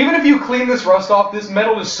 Even if you clean this rust off, this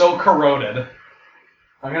metal is so corroded.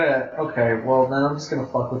 Okay, well then I'm just gonna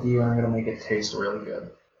fuck with you and I'm gonna make it taste really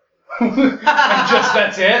good. And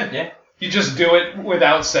that's it? Yeah. You just do it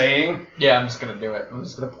without saying? Yeah, I'm just gonna do it. I'm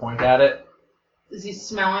just gonna point at it. Is he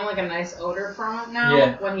smelling like a nice odor from it now?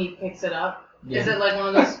 Yeah. When he picks it up? Yeah. Is it like one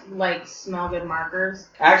of those like smell good markers?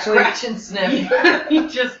 Actually, Scratch and sniff. You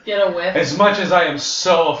just get a whiff. As much as I am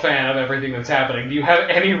so a fan of everything that's happening, do you have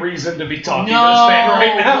any reason to be talking to No, this man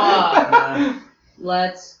right now?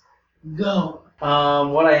 Let's go.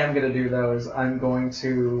 what I am gonna do though is I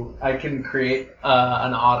can create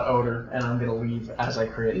an odd odor and I'm gonna leave as I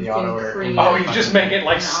create You the odd can odor. create- Oh, you just make it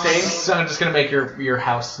like No. stink? So I'm just gonna make your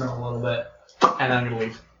house smell a little bit, and I'm gonna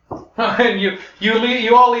leave. And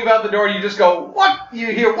you all leave out the door, you just go, what? You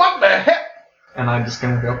hear, what the heck? And I'm just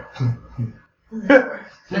gonna go.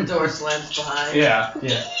 The door slams behind. Yeah.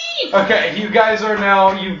 Yeah. Okay, you guys are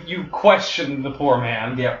now, you question the poor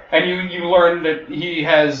man. Yep. And you learn that he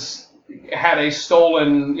has had a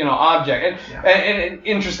stolen, object. And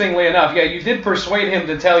interestingly enough, yeah, you did persuade him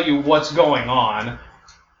to tell you what's going on.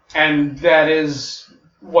 And that is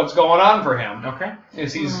what's going on for him. Okay.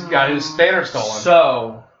 Is he's got his spanner stolen.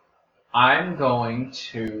 So I'm going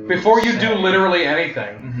to. Before you do literally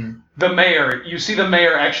anything, Mm-hmm. you see the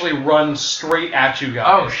mayor actually run straight at you guys.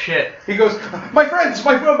 Oh shit. He goes, my friends,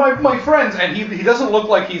 my friends, and he doesn't look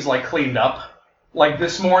like he's like cleaned up. Like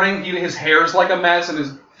this morning, his hair's like a mess,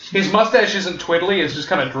 and his mustache isn't twiddly; it's just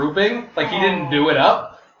kind of drooping, like he didn't do it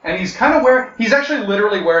up. And he's actually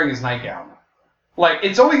literally wearing his nightgown. Like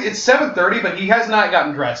it's 7:30, but he has not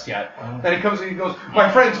gotten dressed yet. And he comes and he goes,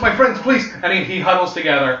 my friends, please, and he huddles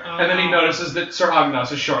together, and then he notices that Sir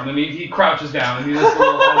Agnos is short, and then he crouches down, and he does the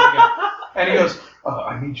little huddle again, and he goes,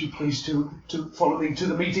 I need you please to follow me to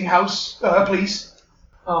the meeting house, please.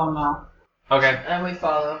 Oh no. Okay. And we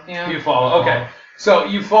follow. Yeah. You follow. Okay. So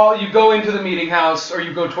you go into the meeting house, or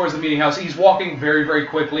you go towards the meeting house. He's walking very, very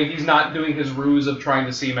quickly. He's not doing his ruse of trying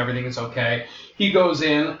to see if everything is okay. He goes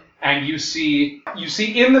in, and you see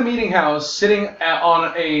in the meeting house, sitting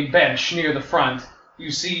on a bench near the front,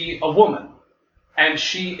 you see a woman. And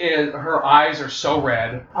her eyes are so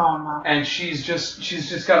red, Oh no. and she's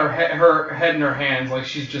just got her head in her hands, like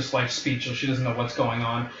she's just like speechless. She doesn't know what's going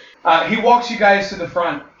on. He walks you guys to the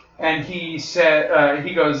front, and he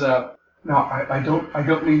goes, no, I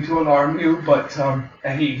don't mean to alarm you, but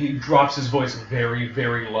and he drops his voice very,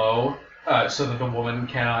 very low, so that the woman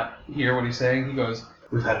cannot hear what he's saying. He goes,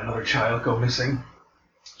 we've had another child go missing,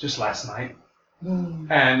 just last night.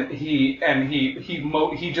 And he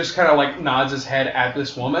just kind of like nods his head at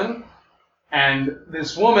this woman, and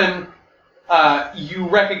this woman, you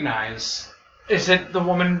recognize. Is it the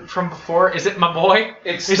woman from before? Is it my boy?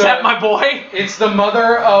 Is that my boy? It's the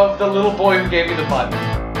mother of the little boy who gave you the button.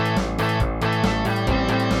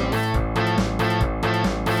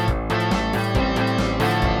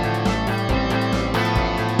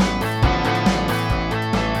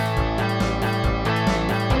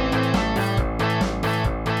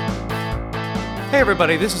 Hey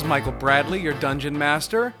everybody, this is Michael Bradley, your Dungeon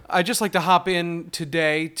Master. I'd just like to hop in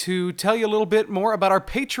today to tell you a little bit more about our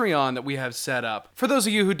Patreon that we have set up. For those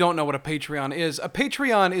of you who don't know what a Patreon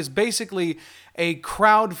is basically a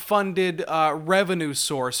crowd-funded revenue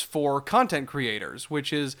source for content creators,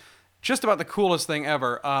 which is just about the coolest thing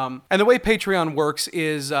ever. And the way Patreon works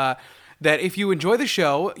is that if you enjoy the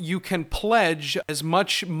show, you can pledge as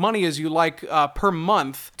much money as you like per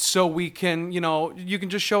month, so we can, you can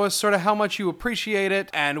just show us sort of how much you appreciate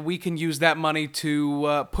it, and we can use that money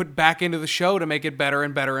to put back into the show to make it better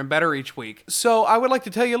and better and better each week. So I would like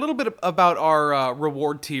to tell you a little bit about our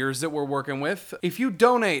reward tiers that we're working with. If you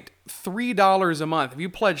donate $3 a month, if you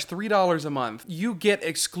pledge $3 a month, you get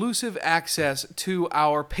exclusive access to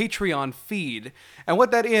our Patreon feed. And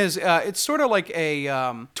what that is, it's sort of like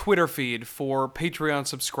a Twitter feed for Patreon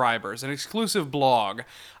subscribers, an exclusive blog.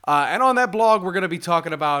 And on that blog, we're going to be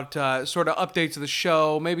talking about sort of updates of the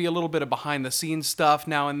show, maybe a little bit of behind-the-scenes stuff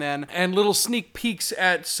now and then, and little sneak peeks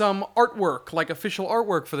at some artwork, like official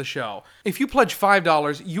artwork for the show. If you pledge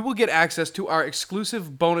 $5, you will get access to our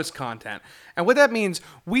exclusive bonus content. And what that means,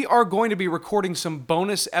 we are going to be recording some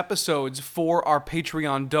bonus episodes for our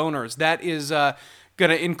Patreon donors. That is going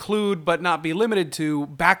to include, but not be limited to,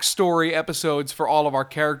 backstory episodes for all of our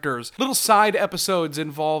characters. Little side episodes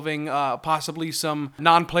involving possibly some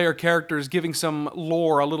non-player characters, giving some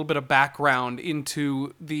lore, a little bit of background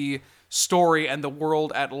into the story and the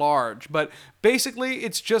world at large. But basically,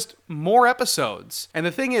 it's just more episodes. And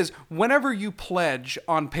the thing is, whenever you pledge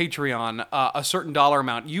on Patreon a certain dollar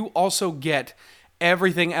amount, you also get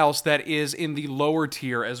everything else that is in the lower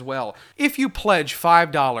tier as well. If you pledge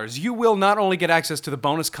 $5, you will not only get access to the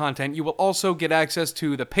bonus content, you will also get access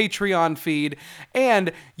to the Patreon feed,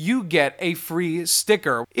 and you get a free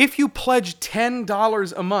sticker. If you pledge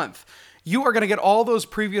 $10 a month, you are going to get all those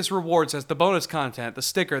previous rewards as the bonus content, the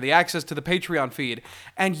sticker, the access to the Patreon feed,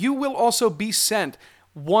 and you will also be sent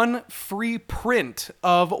one free print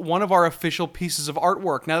of one of our official pieces of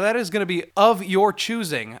artwork. Now, that is going to be of your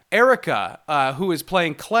choosing. Erica, who is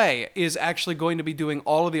playing Clay, is actually going to be doing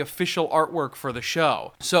all of the official artwork for the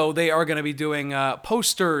show. So they are going to be doing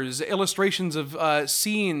posters, illustrations of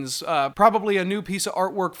scenes, probably a new piece of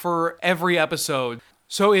artwork for every episode.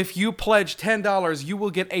 So if you pledge $10, you will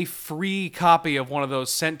get a free copy of one of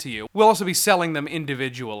those sent to you. We'll also be selling them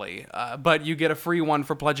individually, but you get a free one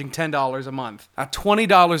for pledging $10 a month.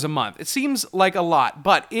 $20 a month. It seems like a lot,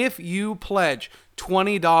 but if you pledge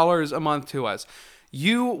 $20 a month to us,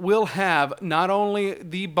 you will have not only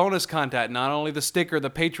the bonus content, not only the sticker, the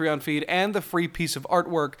Patreon feed, and the free piece of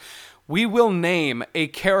artwork. We will name a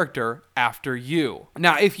character after you.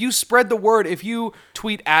 Now, if you spread the word, if you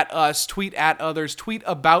tweet at us, tweet at others, tweet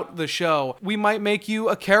about the show, we might make you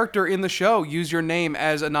a character in the show. Use your name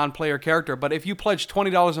as a non-player character. But if you pledge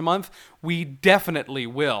 $20 a month, we definitely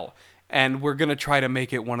will. And we're going to try to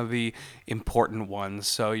make it one of the important ones,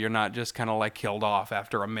 so you're not just kind of like killed off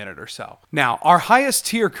after a minute or so. Now, our highest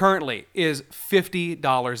tier currently is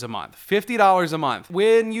 $50 a month. $50 a month.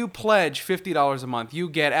 When you pledge $50 a month, you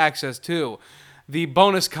get access to the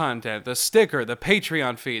bonus content, the sticker, the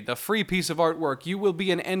Patreon feed, the free piece of artwork. You will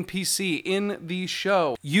be an NPC in the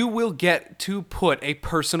show. You will get to put a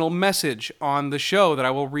personal message on the show that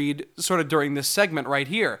I will read sort of during this segment right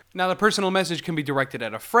here. Now, the personal message can be directed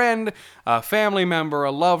at a friend, a family member,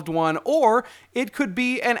 a loved one, or it could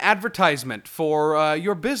be an advertisement for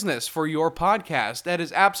your business, for your podcast. That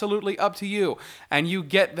is absolutely up to you, and you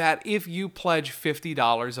get that if you pledge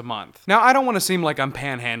 $50 a month. Now, I don't want to seem like I'm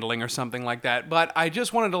panhandling or something like that, but I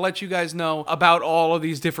just wanted to let you guys know about all of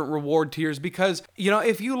these different reward tiers because, you know,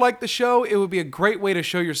 if you like the show, it would be a great way to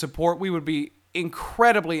show your support. We would be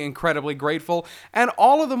incredibly grateful, and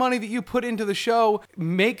all of the money that you put into the show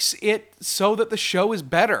makes it so that the show is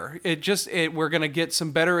better. We're gonna get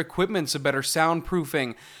some better equipment, some better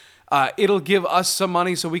soundproofing. It'll give us some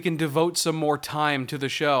money so we can devote some more time to the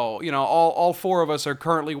show. You know, all four of us are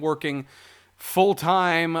currently working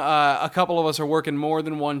full-time. A couple of us are working more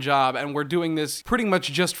than one job, and we're doing this pretty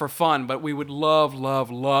much just for fun, but we would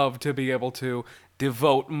love to be able to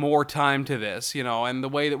devote more time to this, you know, and the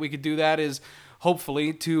way that we could do that is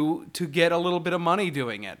hopefully to get a little bit of money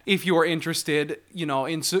doing it. If you're interested, you know,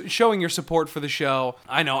 in showing your support for the show,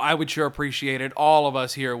 I know I would sure appreciate it. All of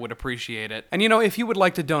us here would appreciate it. And, you know, if you would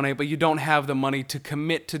like to donate, but you don't have the money to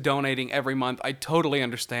commit to donating every month, I totally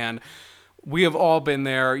understand. We have all been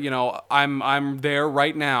there, you know, I'm there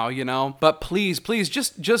right now, you know, but please,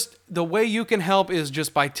 just the way you can help is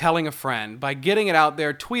just by telling a friend, by getting it out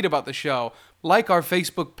there, tweet about the show, like our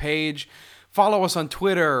Facebook page, follow us on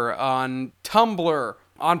Twitter, on Tumblr,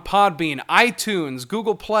 on Podbean, iTunes,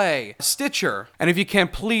 Google Play, Stitcher. And if you can,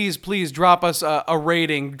 please drop us a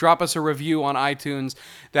rating, drop us a review on iTunes.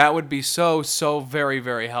 That would be so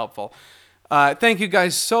very helpful. Thank you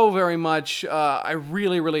guys so very much. I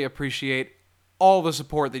really appreciate all the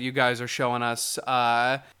support that you guys are showing us.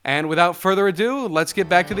 And without further ado, let's get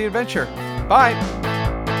back to the adventure. Bye!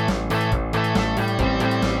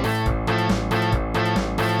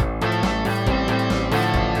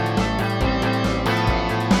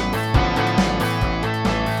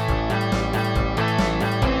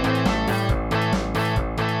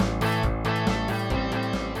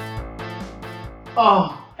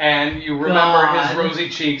 Oh. And you remember his God. rosy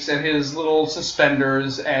cheeks and his little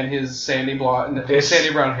suspenders and his sandy brown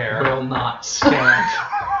hair. Will not stand.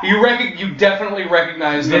 You definitely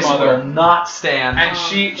recognize the This mother, will not stand. and Oh,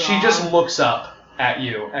 she God. just looks up at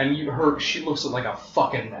you, and she looks like a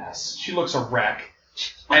fucking mess. She looks a wreck,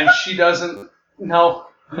 and she doesn't. No,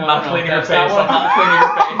 I'm not cleaning her that's face. not I'm not cleaning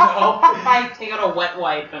her face. I take out a wet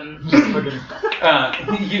wipe and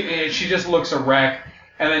She just looks a wreck,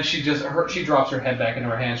 and then she drops her head back into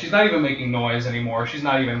her hands. She's not even making noise anymore. She's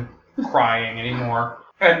not even crying anymore.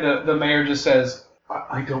 And the mayor just says,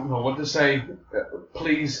 I don't know what to say.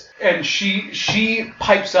 Please. And she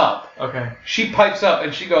pipes up. Okay. She pipes up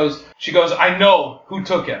and she goes, I know who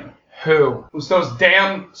took him. Who? It was those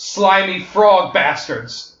damn slimy frog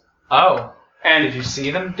bastards. Oh. And Did you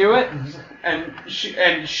see them do it?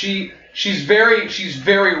 she's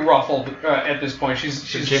very ruffled at this point. She's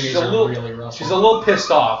Jimmy's a little really ruffled. she's a little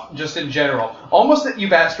pissed off just in general. Almost that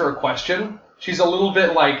you've asked her a question. She's a little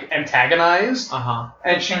bit like antagonized. Uh-huh.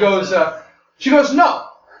 And she goes, no.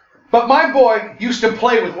 But my boy used to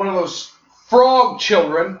play with one of those frog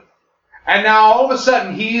children, and now all of a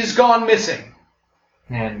sudden he's gone missing.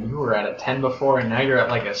 Man, you were at a 10 before, and now you're at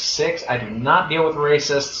like a 6. I do not deal with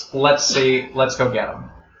racists. Let's see. Let's go get them.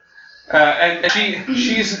 And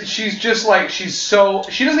she's just like, she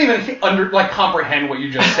doesn't even comprehend what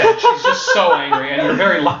you just said. She's just so angry, and you're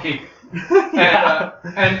very lucky.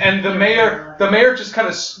 And the mayor just kind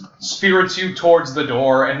of spirits you towards the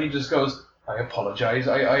door, and he just goes, I apologize.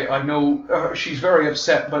 I know she's very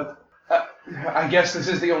upset, but I guess this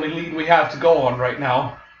is the only lead we have to go on right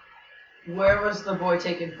now. Where was the boy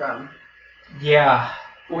taken from? Yeah.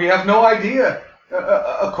 We have no idea.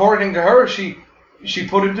 According to her, she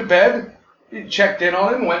put him to bed, checked in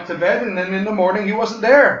on him, went to bed, and then in the morning he wasn't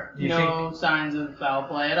there. no signs of foul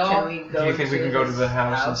play at all. Can we go Do you think we can go to the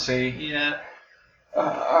house and see? Yeah.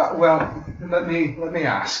 Well, let me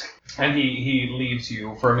ask. And he leaves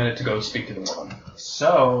you for a minute to go speak to the woman.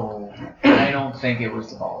 So, I don't think it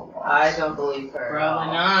was the volleyball. I don't believe her.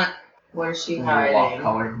 Probably not. Where's she Off hiding?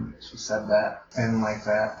 colored. She said that. And like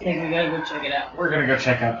that. I think we gotta go check it out. We're gonna go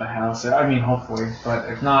check out the house. I mean, hopefully. But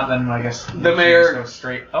if not, then I guess The mayor- just go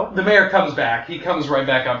straight. Oh. The mayor comes back. He comes right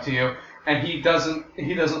back up to you, and he doesn't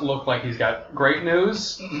look like he's got great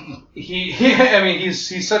news.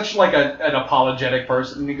 He's such like an apologetic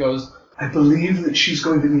person. And he goes, I believe that she's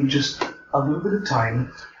going to need just a little bit of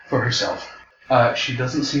time for herself. She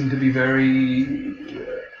doesn't seem to be very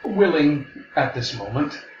willing at this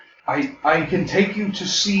moment. I can take you to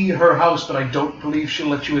see her house, but I don't believe she'll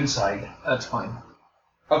let you inside. That's fine.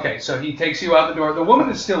 Okay, so he takes you out the door. The woman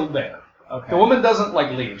is still there. Okay. The woman doesn't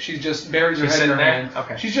leave. She just buries her She's head in her sitting there? hands.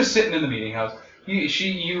 Okay. She's just sitting in the meeting house.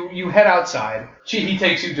 You head outside. He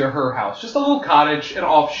takes you to her house, just a little cottage, an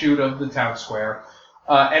offshoot of the town square,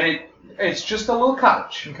 and it's just a little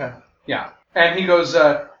cottage. Okay. Yeah. And he goes,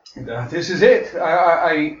 this is it.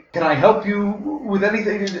 Can I help you with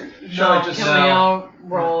anything? Shall I just? Can we all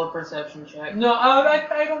roll a perception check? No,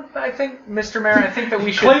 I don't. I think, Mr. Mayor, I think that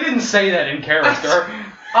we should. Clay didn't say that in character.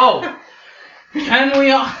 Oh. Can we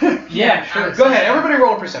all? Yeah, sure. Go ahead. Everybody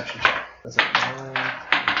roll a perception check.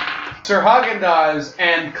 Sir Haagen-Dazs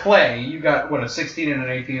and Clay, you got, a 16 and an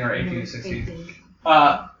 18, or 18 and 16?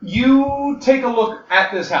 You take a look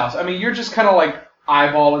at this house. I mean, you're just kind of like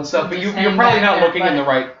eyeballing stuff, but you're Hang probably back not there, looking in the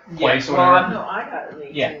right place or well, whatever. No, I got an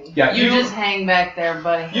 18. Yeah. You just hang back there,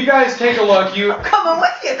 buddy. You guys take a look. Coming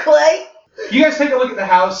with you, Clay. You guys take a look at the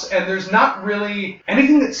house, and there's not really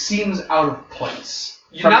anything that seems out of place.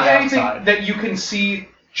 From Not the anything outside. that you can see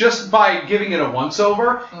just by giving it a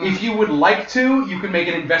once-over. If you would like to, you can make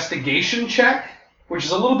an investigation check, which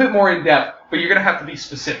is a little bit more in-depth, but you're going to have to be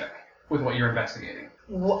specific with what you're investigating.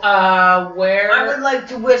 Where? I would like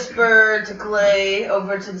to whisper to Clay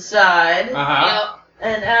over to the side Uh-huh.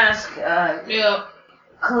 and ask, Yep.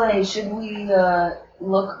 Clay, should we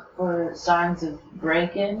look for signs of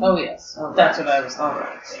break-in? Oh yes. Oh, That's right. what I was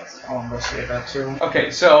thinking. Yes. I'll investigate that too.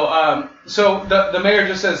 Okay, so the mayor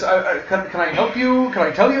just says, can I help you? Can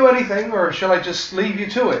I tell you anything, or shall I just leave you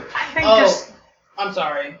to it? I think Oh, I'm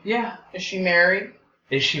sorry. Yeah. Is she married?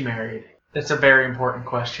 Is she married? That's a very important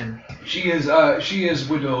question. She is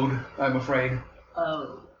widowed, I'm afraid.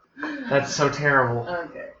 Oh. That's so terrible.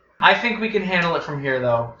 Okay. I think we can handle it from here,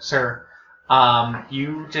 though, sir.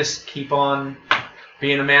 You just keep on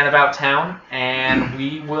being a man about town, and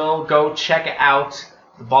we will go check out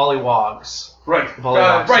the Bollywogs. Right.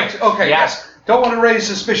 Bollywogs. Right. Okay. Yeah. Yes. Don't want to raise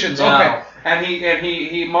suspicions. No. Okay. And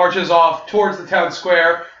he marches off towards the town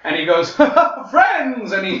square, and he goes,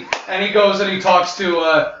 friends, and he goes and he talks to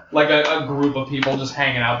like a group of people just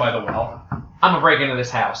hanging out by the well. I'm gonna break into this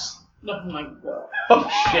house. Oh my god. Oh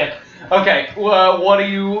shit. Okay. What are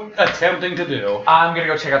you attempting to do? I'm gonna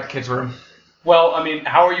go check out the kids' room. Well, I mean,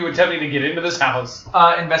 how are you attempting to get into this house?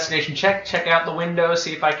 Investigation check. Check out the window.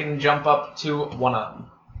 See if I can jump up to one of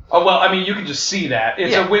them. Oh well, I mean, you can just see that.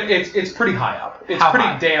 It's Yeah. it's pretty high up. It's How pretty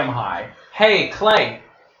high? damn high. Hey, Clay.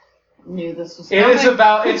 knew this was It coming. is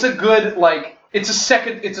about. It's a good like. It's a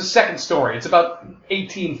second story. It's about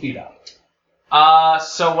 18 feet up.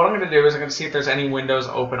 So what I'm going to do is I'm going to see if there's any windows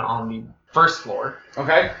open on the first floor.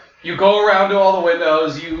 Okay. You go around to all the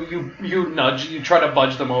windows. You nudge. You try to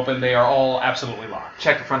budge them open. They are all absolutely locked.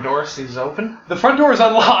 Check the front door, see if it's open. The front door is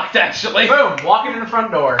unlocked. Actually, Boom! Walking in the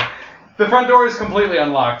front door. the front door is completely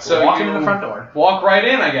unlocked. So Walking you in the front door. Walk right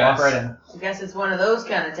in, I guess. Walk right in. I guess it's one of those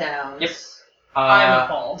kind of towns. Yep. I'm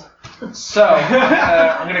appalled. So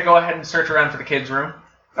I'm going to go ahead and search around for the kids' room.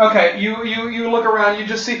 Okay, you look around.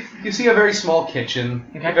 You see a very small kitchen.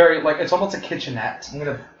 Okay. Very like it's almost a kitchenette. I'm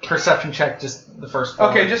going to perception check just the first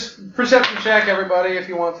floor. Okay, just perception check, everybody, if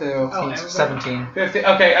you want to. Oh, everybody. 17. 50.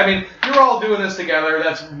 Okay, I mean you're all doing this together.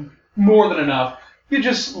 That's more than enough. You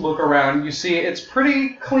just look around. You see it's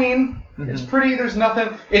pretty clean. It's pretty. There's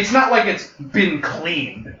nothing. It's not like it's been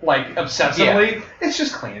cleaned like obsessively. Yeah. It's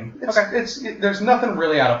just clean. Okay. There's nothing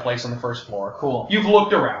really out of place on the first floor. Cool. You've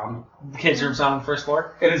looked around. The kids' room's on the first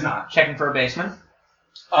floor. It is not. Checking for a basement.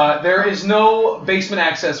 There is no basement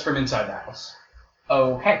access from inside the house.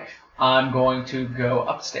 Okay. I'm going to go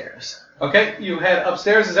upstairs. Okay, you head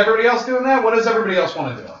upstairs. Is everybody else doing that? What does everybody else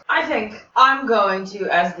want to do? I think I'm going to,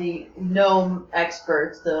 as the gnome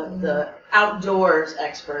expert, the outdoors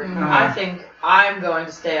expert, I think I'm going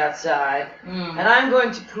to stay outside. And I'm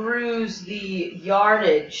going to peruse the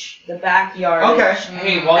yardage, the back yardage. Okay.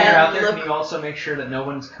 Hey, while you're And out there, look- can you also make sure that no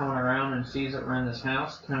one's coming around and sees that we're in this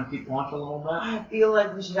house? Kind of keep watch a little bit. I feel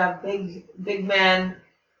like we should have big man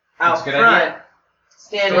out That's a good front, idea.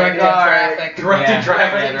 standing Directed guard. traffic. Directed traffic.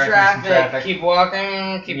 Directed directing some traffic. Keep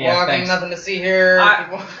walking, keep Yeah, walking, thanks. nothing to see here.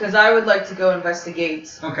 Keep walking. Because I would like to go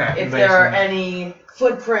investigate Okay. if there are basement. any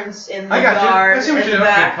footprints in the I got you. I yard see what in you're the doing.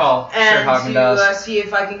 Good back, call, Sir and Haagen-Dazs. to see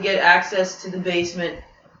if I can get access to the basement.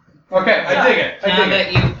 Okay, I dig it. I Now dig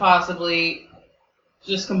it. that you've possibly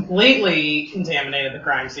just completely contaminated the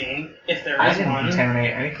crime scene, if there I is didn't one.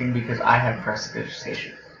 contaminate anything because I have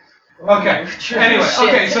prestidigitation. Okay. Anyway, Shit.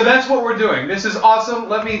 okay, so that's what we're doing. This is awesome.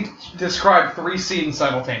 Let me describe 3 scenes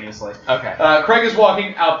simultaneously. Okay. Craig is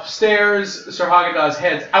walking upstairs. Sir Haagen-Dazs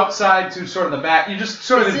heads outside to sort of the back. You're just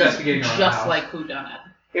sort of This is investigating around the just house. like Whodunit.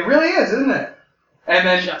 It really is, isn't it? And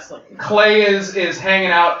then Just like Whodunit. Clay is hanging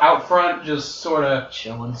out front, just sort of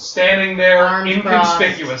Chilling. standing there Arms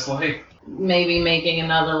inconspicuously. Maybe making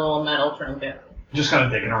another little metal trinket. Just kind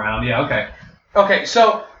of digging around. Yeah, okay. Okay,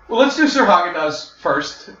 so let's do Sir Haagen-Dazs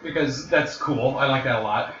first, because that's cool. I like that a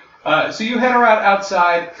lot. So you head around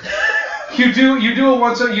outside. You do a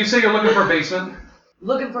once. You say you're looking for a basement.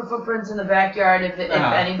 Looking for footprints in the backyard if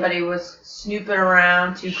anybody was snooping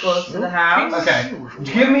around too close to the house. Okay.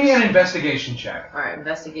 Give me an investigation check. Alright,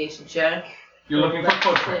 investigation check. You're looking for Let's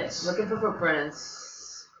footprints. see. Looking for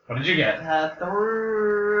footprints. What did you get?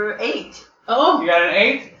 8. Oh! You got an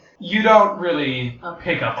 8. You don't really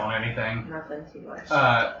pick up on anything Nothing too much.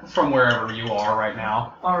 from wherever you are right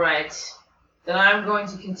now. Alright. Then I'm going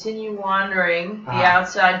to continue wandering the Ah.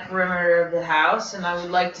 outside perimeter of the house, and I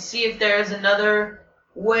would like to see if there is another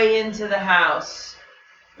way into the house.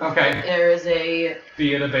 Okay. There is a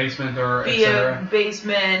Via the basement or via etc.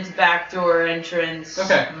 basement, backdoor entrance.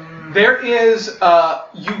 Okay. There is.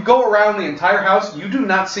 You go around the entire house. You do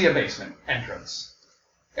not see a basement entrance.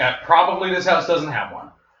 Probably this house doesn't have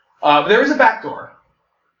one. But there is a back door,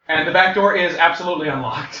 and the back door is absolutely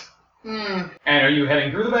unlocked. Hmm. And are you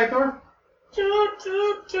heading through the back door?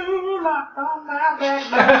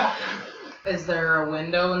 Is there a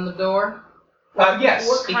window in the door? Yes.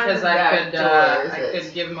 What kind Because of I back could, door is I it?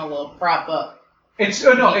 could give him a little prop up. It's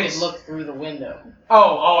no. He It's could look through the window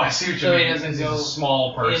oh. I see what you So he mean. doesn't He's go a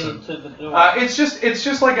small person. into the door. It's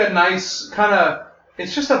just like a nice kind of.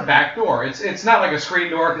 It's just a back door. It's not like a screen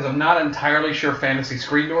door because I'm not entirely sure fantasy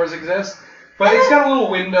screen doors exist. But it's got a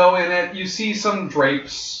little window in it. You see some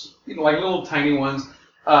drapes, like little tiny ones.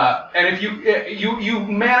 And if you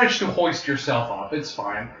manage to hoist yourself up, it's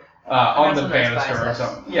fine on the some nice banister or biceps.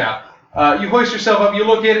 something. Yeah. You hoist yourself up. You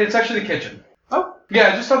look in. It's actually the kitchen. Oh.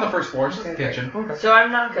 Yeah, just on the first floor. It's just the kitchen. So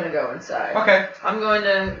I'm not going to go inside. Okay. I'm going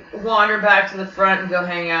to wander back to the front and go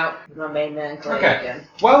hang out with my main man Clay Okay. again.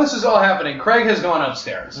 While this is all happening, Craig has gone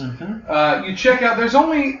upstairs. Mm-hmm. You check out. There's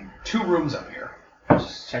only 2 rooms up here.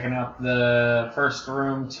 Just checking out the first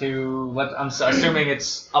room I'm assuming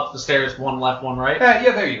it's up the stairs, one left, one right.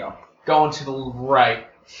 Yeah, there you go. Going to the right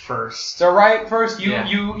first. So right first, you Yeah.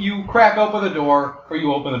 you crack open the door, or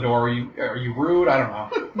you open the door. Are you rude? I don't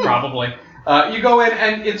know. Probably. You go in,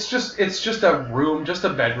 and it's just a room, just a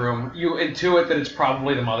bedroom. You intuit that it's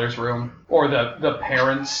probably the mother's room or the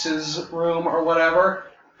parents' room or whatever.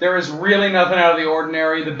 There is really nothing out of the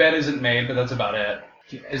ordinary. The bed isn't made, but that's about it.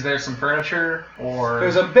 Is there some furniture or?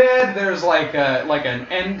 There's a bed. There's like an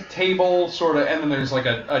end table sort of, and then there's like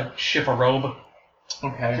a chifforobe.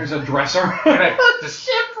 Okay. There's a dresser. Alright, just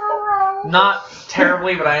not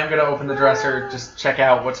terribly, but I am gonna open the dresser, just check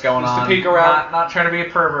out what's going Just to on. peek around. Not trying to be a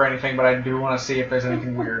perv or anything, but I do want to see if there's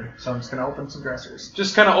anything weird. So I'm just gonna open some dressers.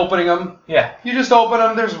 Just kind of opening them. Yeah. You just open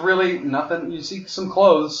them. There's really nothing. You see some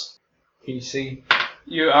clothes. PC.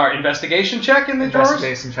 You are investigation check in the drawers.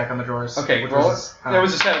 Investigation check on the drawers. Okay, which roll was, it. That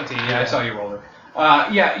was a 17. Yeah, I yeah. saw you roll it.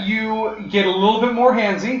 Yeah, you get a little bit more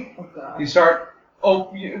handsy. Oh god. You start.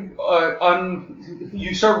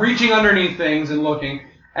 You start reaching underneath things and looking,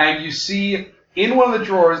 and you see in one of the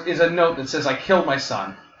drawers is a note that says, "I killed my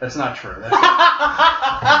son." That's not true. That's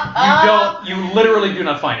you literally do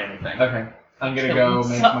not find anything. Okay. I'm gonna go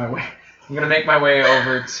make my way. I'm gonna make my way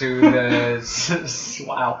over to the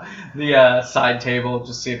side table,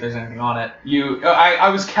 just see if there's anything on it. I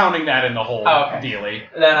was counting that in the whole Okay. dealy.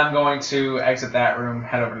 Then I'm going to exit that room,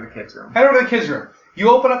 head over to the kids' room. Head over to the kids' room. You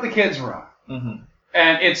open up the kids' room, Mm-hmm.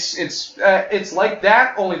 and it's like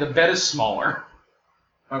that, only the bed is smaller.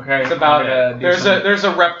 Okay. That's about I'm it. gonna do There's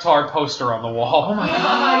a Reptar poster on the wall. Oh my god.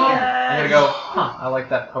 I'm gonna go, I like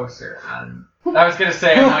that poster. I was gonna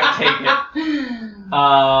say I might take it.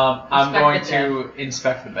 I'm going to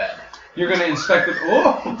inspect the bed. You're gonna inspect it.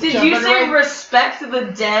 Oh, Did you say respect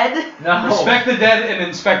the dead? No. respect the dead and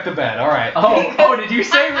inspect the bed. All right. Oh, did you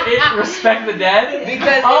say respect the dead?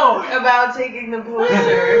 Because it's about taking the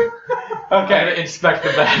poster. I'm gonna Okay. inspect the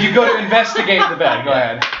bed. You go to investigate the bed. Go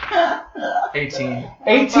ahead. 18.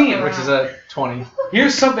 18. Which is a 20.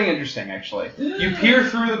 Here's something interesting, actually. You peer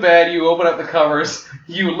through the bed. You open up the covers.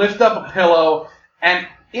 You lift up a pillow, and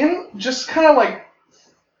in just kind of like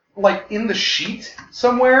in the sheet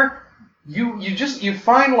somewhere, you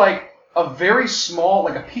find like a very small,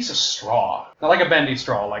 like a piece of straw, not like a bendy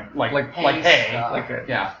straw, like hay,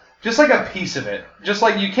 yeah, just like a piece of it. Just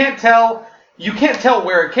like you can't tell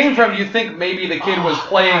where it came from. You think maybe the kid was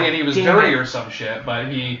playing and he was dirty or some shit, but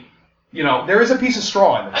there is a piece of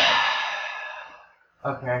straw in the bed.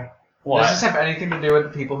 Okay. What? Does this have anything to do with the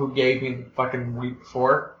people who gave me the fucking week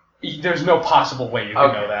before? There's no possible way you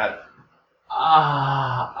can know that.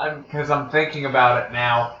 Because I'm thinking about it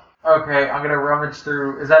now. Okay, I'm gonna rummage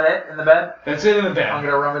through. Is that it in the bed? That's it in the I'm bed.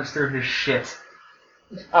 gonna rummage through his shit.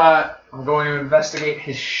 Uh, I'm going to investigate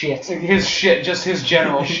his shit. his shit, just his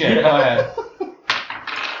general shit. Go ahead.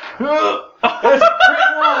 That's a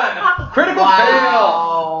crit one. Critical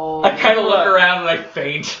fail. I kind of look around and I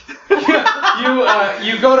faint.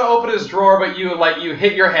 You go to open his drawer, but you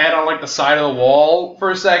hit your head on like the side of the wall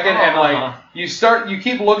for a second, and you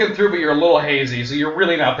keep looking through, but you're a little hazy, so you're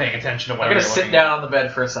really not paying attention to what I'm you're gonna looking sit down on the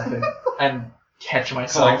bed for a second and catch at.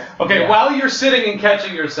 myself. Okay, Yeah. while you're sitting and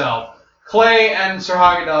catching yourself, Clay and Sir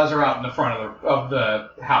Haagen-Dazs are out in the front of the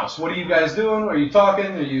house. What are you guys doing? Are you talking?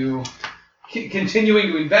 Are you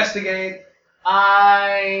continuing to investigate?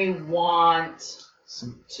 I want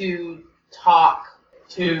to talk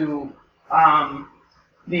to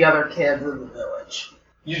the other kids in the village.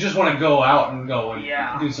 You just want to go out and go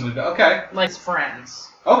and do something. Okay. Like his friends.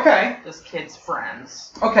 Okay. This kid's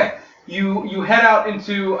friends. Okay. You head out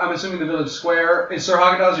into, I'm assuming, the village square. Is Sir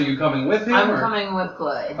Haagen-Dazs, are you coming with him? I'm coming with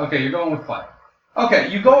Clay. Okay, you're going with Clay.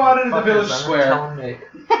 Okay, you go out into the village square.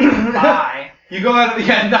 Bye. You go out of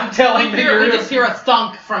the not telling that We just hear a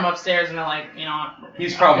thunk from upstairs, and they're like,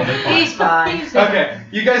 He's probably fine. He's fine. Okay,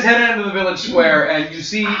 you guys head into the village square, and you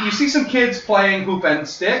see some kids playing hoop and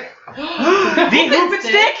stick. The hoop and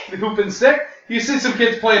stick? The hoop and stick. You see some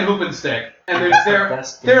kids playing hoop and stick, and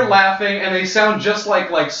they're laughing, and they sound just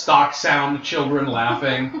like stock sound children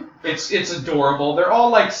laughing. It's adorable. They're all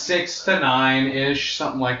like 6 to 9-ish,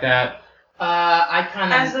 something like that. I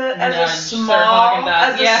kind of As a small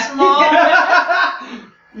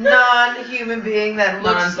non-human being that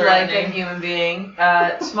looks like a human being,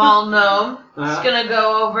 small gnome, is gonna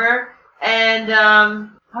go over and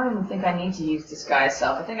I don't even think I need to use disguise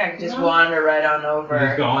self. I think I can just wander right on over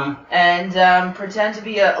He's gone. and pretend to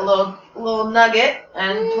be a little nugget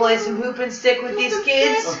and play some hoop and stick with these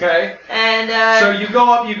kids. Okay. And So you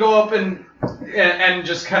go up and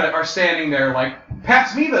just kind of are standing there like,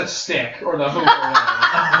 pass me the stick or the hoop or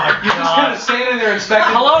whatever. You're just kind of standing there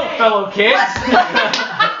inspecting. Hello, fellow kids.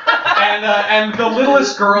 And the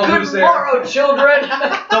littlest girl who's there. Tomorrow, children.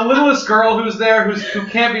 The littlest girl who's there, who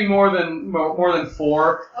can't be more than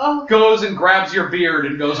 4, goes and grabs your beard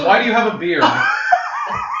and goes, "Why do you have a beard?"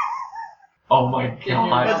 Oh my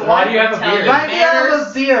god. Why do you have a beard? Why do you have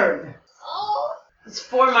a beard? It's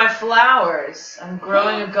for my flowers. I'm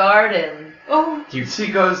growing a garden. She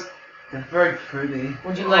goes, "They're very pretty."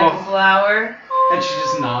 Would you like a flower? And she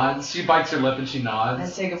just nods. She bites her lip and she I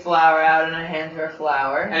nods. take a flower out and I hand her a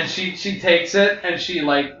flower. And she takes it and she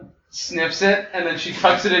like sniffs it and then she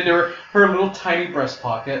tucks it into her little tiny breast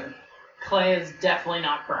pocket. Clay is definitely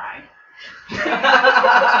not crying.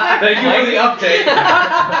 Thank you for the update.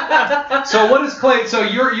 So what is Clay? So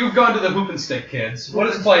you've gone to the hoop and stick kids. What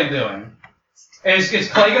is Clay doing? Is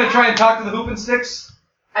Clay gonna try and talk to the hoop and sticks?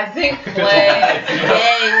 I think Clay.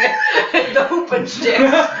 Gang, the hooping sticks.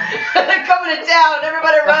 They're coming to town.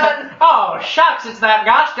 Everybody run. Oh, shucks, it's that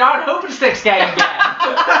gosh darn Hoopin' Sticks gang again.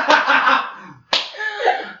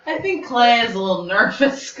 I think Clay is a little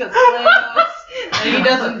nervous because Clay knows that he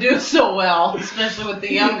doesn't do so well, especially with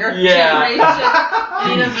the younger generation.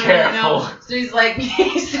 And he doesn't really know. So he's like, he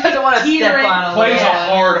doesn't want to step on him. Clay's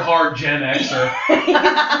a hard Gen Xer.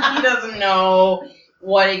 he doesn't know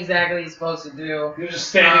what exactly he's supposed to do. You're just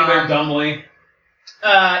standing there dumbly.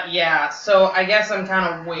 Yeah, so I guess I'm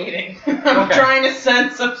kind of waiting. I'm trying to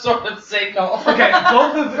send some sort of signal. Okay,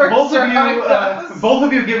 both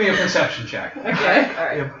of you give me a perception check. Okay.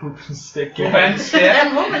 Alright. Hoopin' Stick Hoop and stick.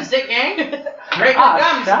 Them moving stick gang. Great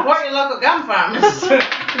gum. Support your local gum farmers.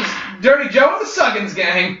 Dirty Joe and the Suggins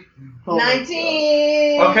gang.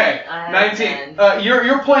 19. Okay, I have 19. 10.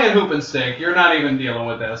 You're playing hoop and stick. You're not even dealing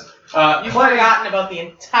with this. You've forgotten about the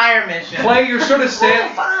entire mission. Clay, you're sort of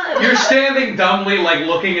you're standing dumbly, like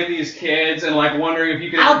looking at these kids and like wondering if you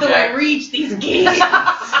can. How do I reach these kids?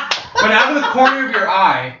 But out of the corner of your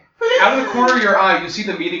eye, you see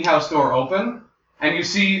the meeting house door open, and you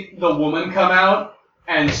see the woman come out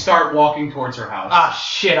and start walking towards her house. Ah,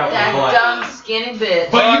 shit, I That was dumb skinny bitch.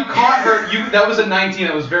 But you caught her. That was a 19.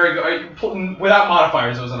 That was very good. Without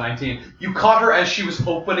modifiers, it was a 19. You caught her as she was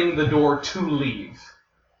opening the door to leave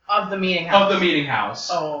Of the meeting house. of the meeting house.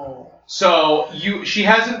 Oh. So she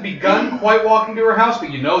hasn't begun quite walking to her house, but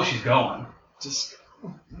you know she's going.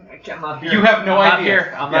 I'm not here. You have no I'm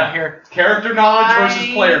idea. I'm not here. Character knowledge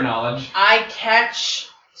versus player knowledge. I catch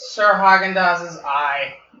Sir Haagen-Dazs's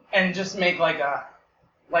eye and just make like a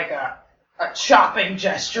chopping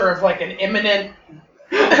gesture of like an imminent.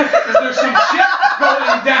 There's some shit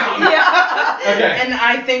going down. Yeah. Okay. And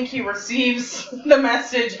I think he receives the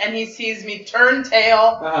message and he sees me turn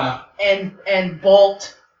tail and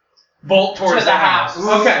bolt towards to the house.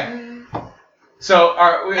 Okay. So, Sir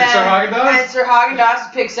Haagen-Dazs? And Sir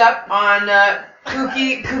Haagen-Dazs picks up on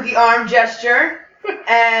kooky arm gesture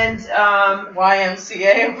and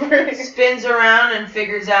YMCA. spins around and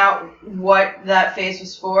figures out what that face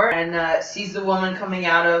was for and sees the woman coming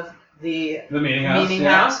out of the meeting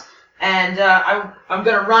house. And I'm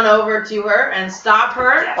going to run over to her and stop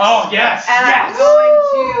her. Oh, yes! And yes! I'm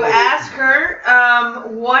going to ask her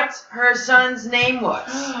what her son's name was.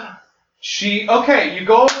 You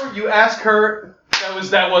go over, you ask her.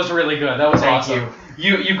 That was really good. That was awesome.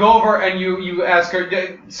 You go over and you ask her.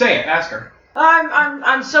 Say it. Ask her.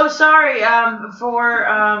 I'm so sorry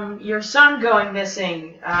for your son going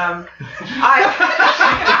missing.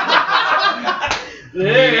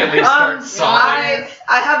 Immediately start sobbing.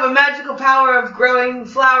 I have a magical power of growing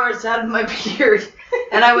flowers out of my beard,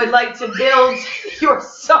 and I would like to build your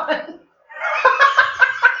son.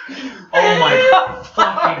 Oh my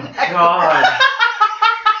fucking god.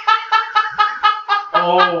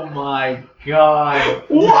 Oh my god.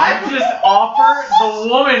 What? Just offer the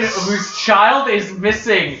woman whose child is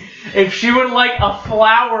missing if she would like a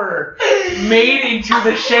flower made into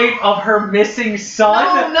the shape of her missing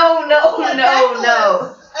son. No.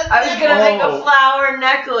 I was gonna make a flower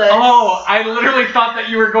necklace. Oh, I literally thought that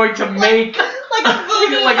you were going to make like a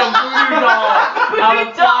voodoo doll out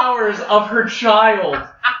of flowers of her child.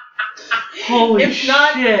 Holy It's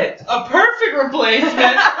not shit. a perfect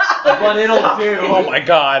replacement. But it'll do. Oh my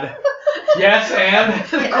god. Yes, and?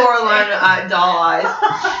 The Coraline doll eyes.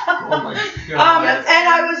 Oh my god. And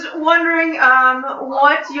I was wondering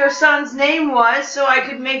what your son's name was so I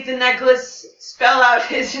could make the necklace spell out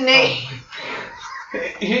his name.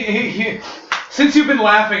 Since you've been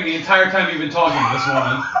laughing the entire time you've been talking to this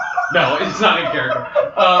woman. No, it's not in character.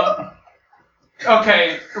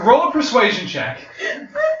 Okay, roll a persuasion check.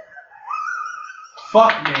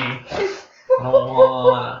 Fuck me. I don't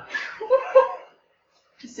wanna.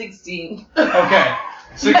 16. Okay,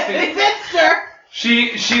 16. Sister.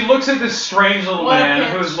 She looks at this strange little What a man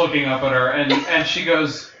bitch. who's looking up at her, and she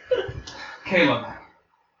goes, Caleb.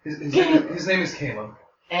 His name is Caleb.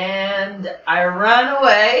 And I run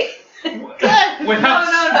away. Without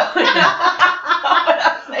No.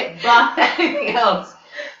 Without saying anything else.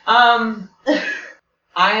 I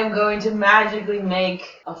am going to magically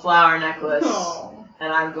make a flower necklace,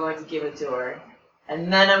 and I'm going to give it to her.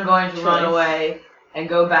 And then I'm going to run away and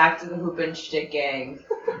go back to the Hoopenstick gang.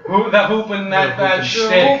 The hoop and that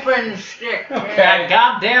shtick. Hoopenstick. That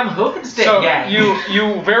goddamn hoop stick So guy.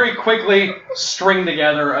 you very quickly string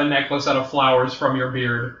together a necklace out of flowers from your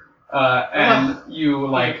beard, and you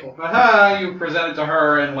like you present it to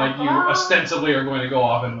her, and like you ostensibly are going to go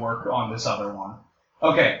off and work on this other one.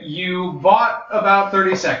 Okay, you bought about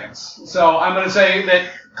 30 seconds, so I'm going to say that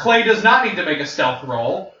Clay does not need to make a stealth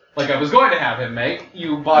roll like I was going to have him make.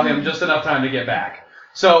 You bought him just enough time to get back,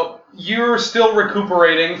 so you're still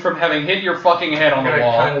recuperating from having hit your fucking head on the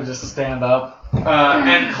wall. kind of just stand up.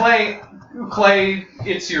 And Clay,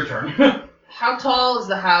 it's your turn. How tall is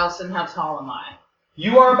the house and how tall am I?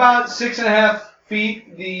 You are about 6.5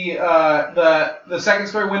 feet. The second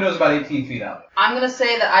story window is about 18 feet up. I'm going to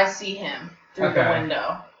say that I see him through the Okay.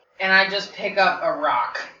 window. And I just pick up a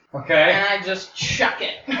rock. Okay. And I just chuck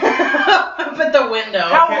it up at the window.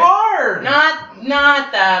 How hard?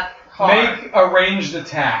 Not that hard. Make a ranged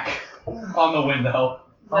attack on the window.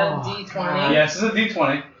 Is that a D20? Yes, it's a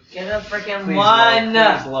D20. Get a freaking Please, 1.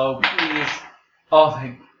 Please, low, please. Oh,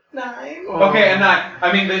 thank 9. Okay, and 9.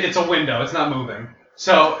 I mean, it's a window. It's not moving.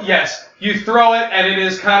 So, yes, you throw it, and it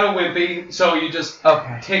is kind of wimpy, so you just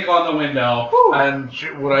Okay. take on the window. And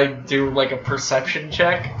would I do like a perception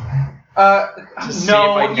check? To see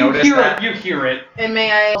No, if I you notice hear that? it. You hear it. And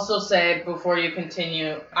may I also say, before you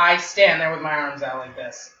continue, I stand there with my arms out like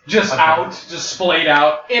this. Just Okay. out, just splayed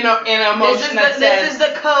out. In a motion that This says... is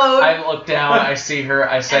the code. I look down, I see her,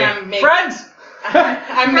 I say, And I'm making- friends!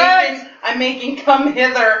 I'm making come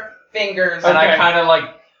hither fingers. And Okay.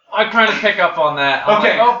 I kind of pick up on that. I'm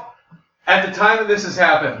Okay. like, oh, At the time that this has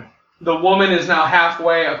happened, the woman is now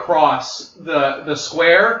halfway across the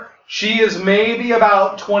square. She is maybe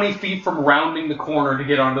about 20 feet from rounding the corner to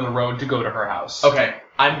get onto the road to go to her house. okay,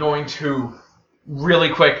 I'm going to, really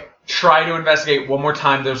quick, try to investigate one more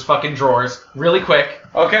time those fucking drawers. Really quick.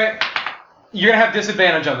 Okay. You're gonna have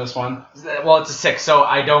disadvantage on this one. Well, it's a 6, so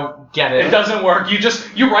I don't get it. It doesn't work.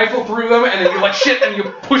 You rifle through them and then you're like shit and you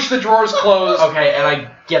push the drawers closed. Okay, and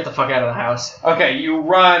I get the fuck out of the house. Okay, you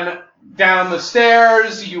run down the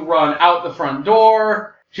stairs, you run out the front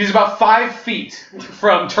door. She's about 5 feet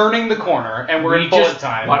from turning the corner, and we're in bullet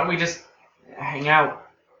time. Why don't we just hang out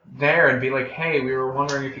there and be like, hey, we were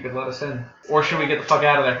wondering if you could let us in. Or should we get the fuck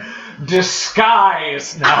out of there?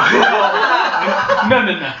 Disguise! No. No.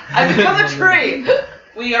 I become a tree.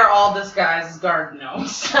 We are all disguised as garden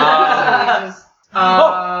gnomes. Oh.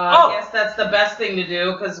 I guess that's the best thing to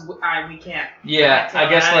do, because we can't. Yeah, I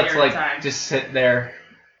guess hightail it let's out of your time. just sit there.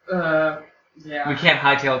 Yeah. We can't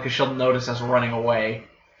hightail it because she'll notice us running away.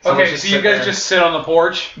 So Okay, let's so you sit guys there. just sit on the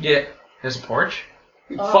porch? Yeah. There's a porch?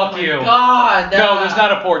 Fuck you. God. No, there's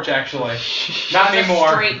not a porch actually. Not There's a anymore.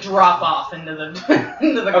 straight drop off into the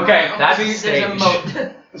into the Okay, ground. That's so a you-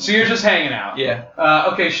 stage. So you're just hanging out. Yeah.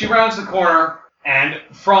 Okay, she rounds the corner, and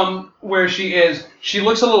from where she is, she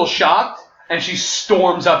looks a little shocked, and she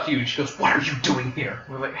storms up to you. She goes, "What are you doing here?"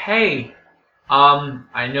 We're like, hey,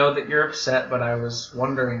 I know that you're upset, but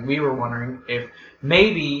we were wondering if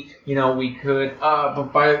maybe, we could,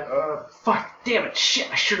 fuck, damn it, shit,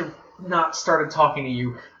 I should have not started talking to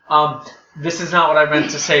you. This is not what I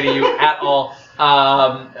meant to say to you at all.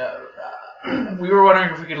 We were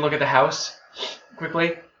wondering if we could look at the house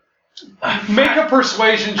quickly. Make a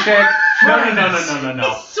persuasion check.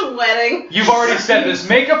 No. Sweating. You've already said this.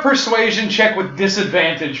 Make a persuasion check with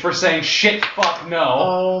disadvantage for saying shit, fuck, no.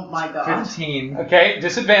 Oh my god. 15, Okay,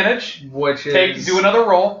 disadvantage. which is... Do another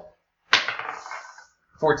roll.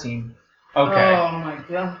 14, Okay. Oh my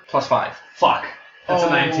god. plus 5. Fuck. That's a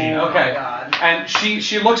 19. Oh Okay. my god. And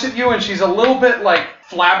she looks at you and she's a little bit like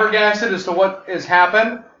flabbergasted as to what has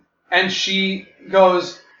happened. And she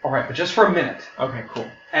goes, all right, but just for a minute. Okay, cool.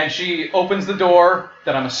 And she opens the door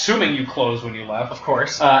that I'm assuming you closed when you left. Of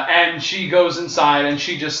course. And she goes inside and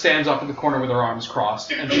she just stands off in the corner with her arms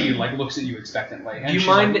crossed. And she like looks at you expectantly. And Do you she's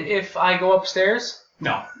mind like, if I go upstairs?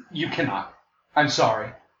 No, you cannot. I'm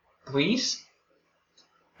sorry. Please?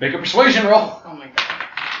 Make a persuasion roll. Oh my god.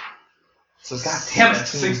 God damn it,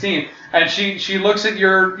 16. And she looks at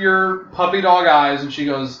your puppy dog eyes and she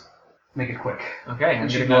goes, make it quick. Okay, I'm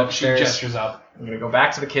And gonna she go upstairs. gestures up. I'm gonna go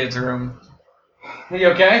back to the kids' room. Are you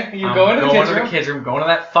okay? You I'm go into the going kids' to room? the kids' room, going to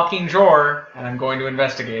that fucking drawer, and I'm going to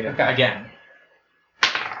investigate it Okay. again.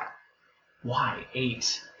 Why?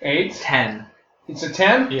 8. 8. 10. It's a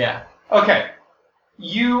 10? Yeah. Okay.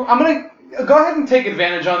 I'm gonna go ahead and take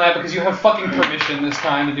advantage on that because you have fucking permission this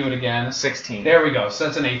time to do it again. 16. There we go. So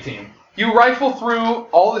that's an 18. You rifle through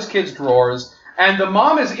all this kid's drawers, and the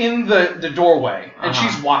mom is in the doorway, and Uh-huh.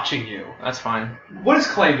 she's watching you. That's fine. What is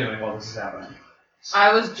Clay doing while this is happening?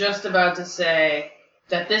 I was just about to say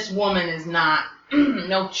that this woman is not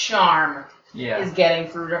no charm Yeah. is getting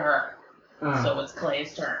through to her. So it's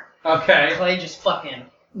Clay's turn. Okay. Clay just fucking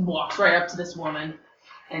walks right up to this woman,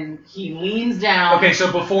 and he leans down. Okay,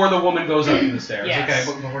 so before the woman goes up the stairs. Yes. Okay,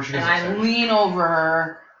 but before she goes And I upstairs. lean over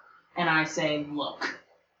her, and I say, look,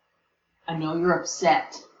 I know you're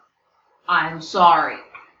upset. I'm sorry.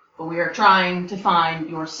 But we are trying to find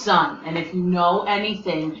your son. And if you know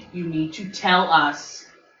anything, you need to tell us.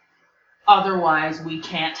 Otherwise, we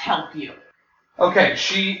can't help you. Okay,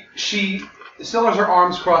 she still has her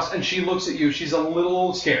arms crossed and she looks at you. She's a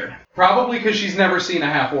little scared. Probably because she's never seen a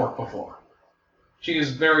half-orc before. She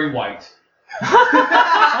is very white.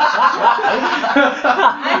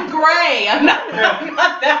 I'm gray. I'm not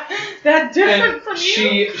that different And from you.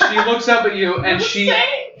 she looks up at you and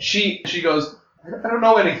Say. she goes, I don't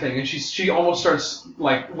know anything, and she almost starts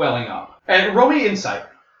like welling up. And roll me insight.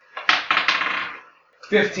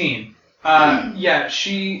 15. Yeah,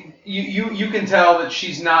 you can tell that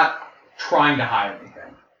she's not trying to hide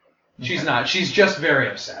anything. She's not. She's just very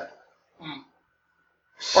upset.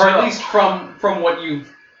 Or at least from what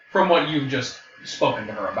you've just spoken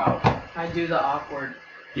to her about. I do the awkward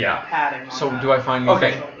Yeah. patting on So the do I find you?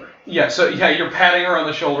 Okay. shoulder. Yeah, so you're patting her on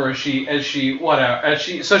the shoulder as she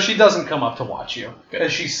so she doesn't come up to watch you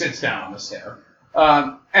as she sits down on the stair.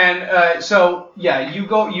 So you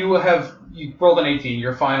rolled an 18,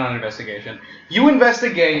 you're fine on investigation. You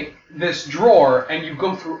investigate this drawer and you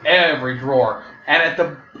go through every drawer, and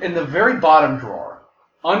in the very bottom drawer,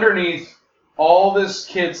 underneath all this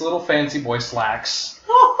kid's little fancy boy slacks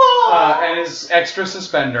and his extra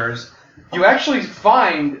suspenders, you actually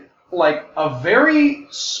find like a very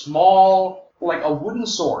small, like a wooden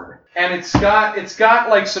sword, and it's got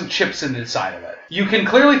like some chips in the side of it. You can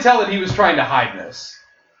clearly tell that he was trying to hide this,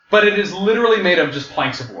 but it is literally made of just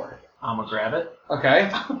planks of wood. I'm gonna grab it. Okay.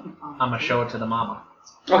 I'm gonna show it to the mama.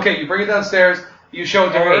 Okay, you bring it downstairs. You show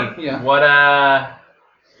it to her. Hey, Yeah. what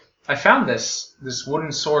I found this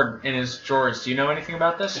wooden sword in his drawers. Do you know anything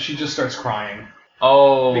about this? She just starts crying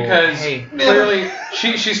Oh, because hey. clearly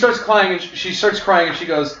she starts crying and she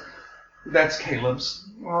goes, "That's Caleb's.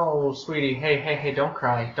 Oh, sweetie. Hey, don't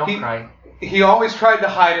cry. Don't cry. He always tried to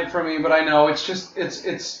hide it from me, but I know it's just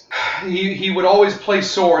he would always play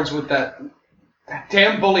swords with that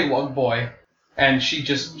damn bullywug boy." And she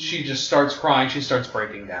just starts crying. She starts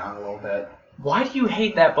breaking down a little bit. Why do you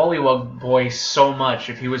hate that bullywug boy so much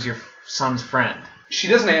if he was your son's friend? She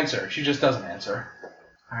doesn't answer. She just doesn't answer.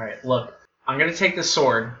 Alright, look. I'm gonna take the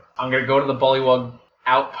sword. I'm gonna go to the bullywug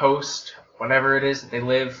outpost, whatever it is that they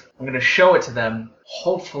live. I'm gonna show it to them.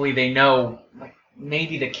 Hopefully they know, like,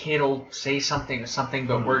 maybe the kid will say something or something,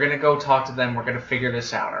 but we're gonna go talk to them. We're gonna figure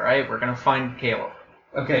this out, alright? We're gonna find Caleb.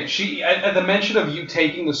 Okay, she at the mention of you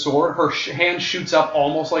taking the sword, her hand shoots up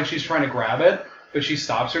almost like she's trying to grab it, but she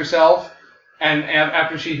stops herself. And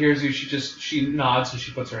after she hears you, she nods and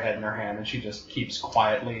she puts her head in her hand and she just keeps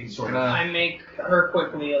quietly sort of. I make her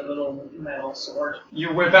quickly a little metal sword.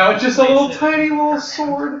 You whip out just a little tiny little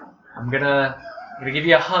sword. I'm gonna give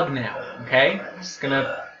you a hug now, okay? Just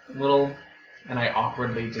gonna and I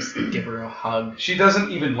awkwardly just give her a hug. She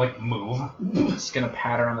doesn't even like move. Just gonna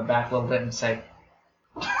pat her on the back a little bit and say,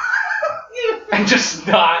 And just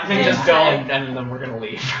not. And just don't. and then we're gonna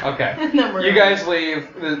leave. Okay. And then we're You guys leave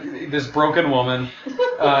this broken woman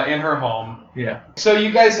in her home. Yeah. So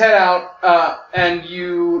you guys head out, and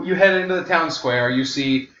you head into the town square. You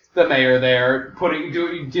see the mayor there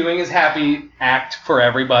doing his happy act for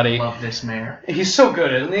everybody. Love this mayor. He's so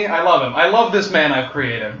good, isn't he? I love him. I love this man I've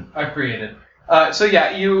created. So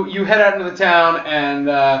yeah, you head out into the town,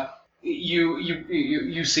 and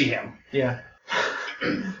you see him. Yeah.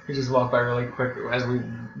 We just walk by really quick as we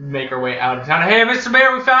make our way out of town. Hey, Mr.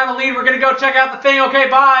 Mayor, we found the lead. We're gonna go check out the thing. Okay,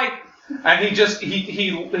 bye. And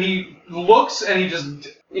he looks and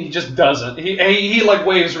he just doesn't. He like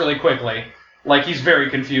waves really quickly, like he's very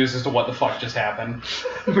confused as to what the fuck just happened.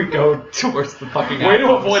 We go towards the fucking. Way to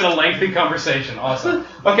outpost. avoid a lengthy conversation. Awesome.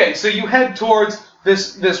 Okay, so you head towards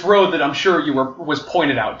this road that I'm sure was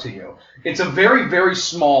pointed out to you. It's a very, very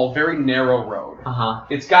small, very narrow road. Uh-huh.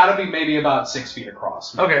 It's got to be maybe about 6 feet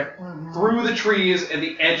across. Okay. Through the trees and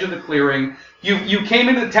the edge of the clearing. You came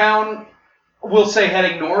into town, we'll say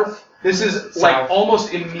heading north. This is like South.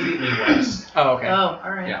 almost immediately west. Oh, okay. Oh,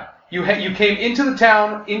 alright. Yeah. You came into the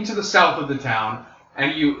town, into the south of the town,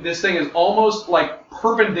 and this thing is almost like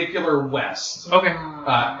perpendicular west. Okay.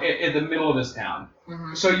 In the middle of this town.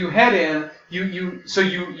 Mhm. So you head in,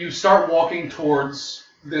 you start walking towards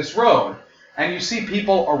this road, and you see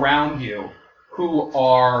people around you who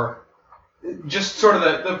are just sort of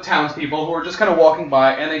the townspeople who are just kind of walking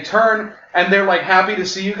by, and they turn and they're like happy to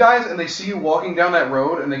see you guys, and they see you walking down that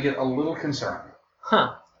road, and they get a little concerned.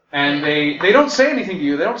 Huh. And they don't say anything to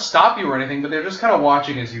you. They don't stop you or anything, but they're just kind of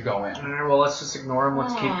watching as you go in. Alright, well, let's just ignore them.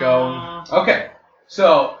 Let's keep going. Okay,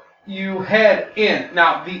 so you head in.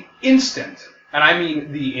 Now, the instant, and I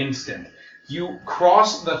mean the instant, you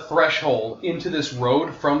cross the threshold into this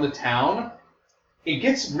road from the town, it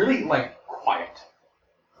gets really, like, quiet.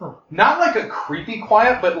 Huh. Not like a creepy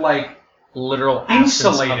quiet, but like Literal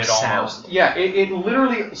insulated absence of almost. sound. Yeah, it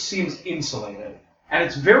literally seems insulated. And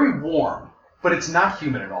it's very warm, but it's not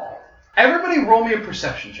humid at all. Everybody roll me a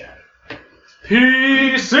perception check.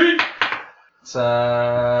 PC! It's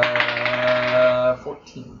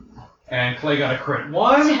 14. And Clay got a crit.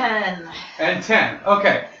 1 10. and 10.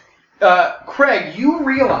 Okay. Craig, you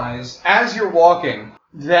realize as you're walking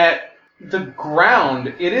that the ground,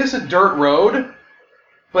 it is a dirt road,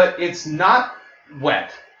 but it's not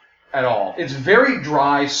wet at all. It's very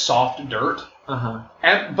dry, soft dirt. Uh-huh.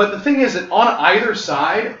 But the thing is that on either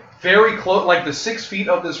side, very close, like the 6 feet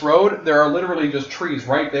of this road, there are literally just trees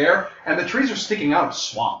right there, and the trees are sticking out of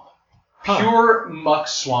swamp. Huh. Pure muck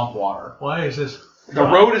swamp water. Why is this? The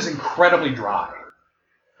road is incredibly dry.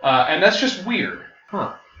 And that's just weird.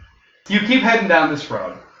 Huh. You keep heading down this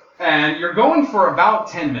road, and you're going for about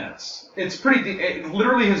 10 minutes. It's it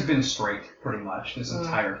literally has been straight, pretty much, this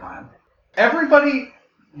entire time. Everybody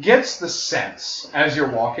gets the sense, as you're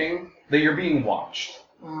walking, that you're being watched.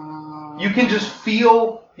 You can just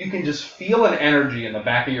feel an energy in the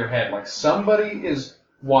back of your head, like somebody is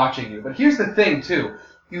watching you. But here's the thing, too.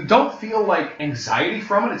 You don't feel like anxiety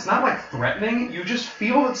from it. It's not like threatening. You just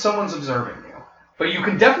feel that someone's observing you. But you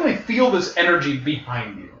can definitely feel this energy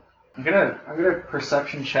behind you. I'm gonna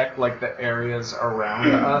perception check like the areas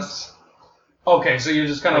around us. Okay, so you're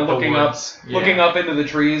just kind of Like the looking up, woods. looking Yeah. up into the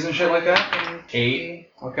trees and shit like that. 8.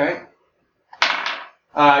 Okay.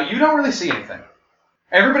 You don't really see anything.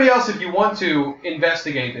 Everybody else, if you want to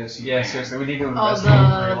investigate this, you Yeah, can. seriously, we need to Oh, investigate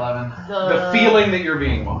for 11. The feeling that you're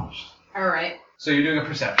being watched. Alright. So you're doing a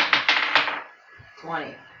perception.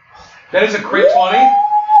 20. That is a crit 20.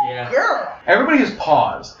 Yeah. Everybody has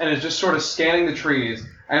paused and is just sort of scanning the trees.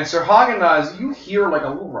 And Sir Haagen-Dazs, you hear like a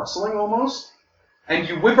little rustling almost. And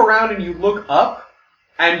you whip around and you look up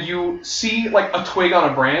and you see like a twig on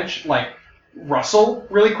a branch like rustle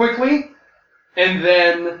really quickly. And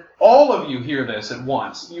then all of you hear this at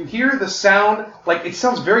once. You hear the sound, like it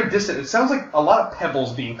sounds very distant. It sounds like a lot of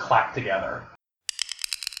pebbles being clacked together.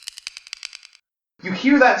 You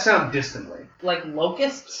hear that sound distantly. Like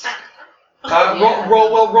locusts?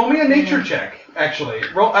 Roll me a nature check, actually.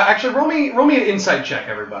 Roll me an insight check,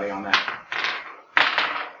 everybody, on that.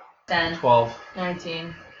 10. 12.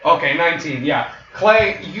 19. Okay, 19, yeah.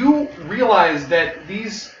 Clay, you realize that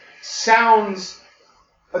these sounds,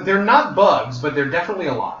 they're not bugs, but they're definitely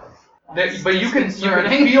alive. But you can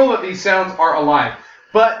feel that these sounds are alive.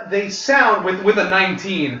 But they sound, with a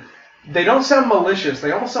 19, they don't sound malicious,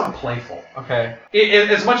 they almost sound playful. Okay.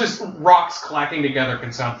 As much as rocks clacking together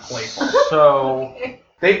can sound playful. So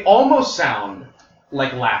They almost sound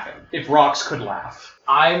like laughing, if rocks could laugh.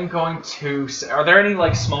 I'm going to. Are there any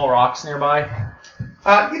like small rocks nearby?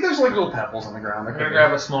 There's like little pebbles on the ground. I'm gonna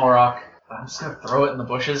grab a small rock. I'm just gonna throw it in the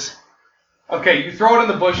bushes. Okay, you throw it in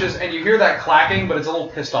the bushes, and you hear that clacking, but it's a little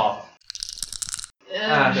pissed off.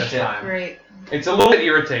 This shit. time. Great. It's a little bit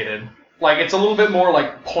irritated. Like, it's a little bit more,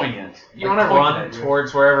 like, poignant. You want to run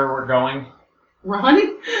towards wherever we're going?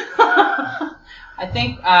 Run? I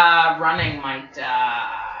think running might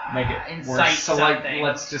Make it incite worse. So something.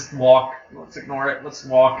 let's just walk. Let's ignore it. Let's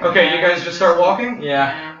walk. Okay, you guys just start walking?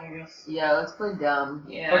 Yeah. I guess. Yeah, let's play dumb.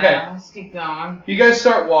 Yeah. Okay. Let's keep going. You guys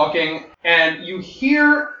start walking, and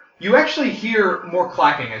you actually hear more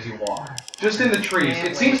clacking as you walk. Just in the trees. Yeah,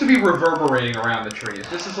 It seems to be reverberating around the trees.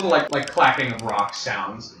 Just this little, like clacking of rock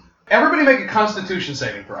sounds. Everybody make a Constitution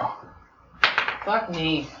saving throw. Fuck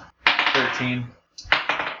me. 13.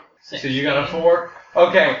 So you got a 4?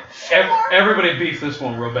 Okay, everybody beats this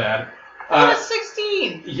one real bad. What a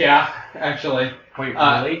 16! Yeah, actually. Wait,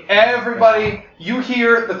 really? Everybody, you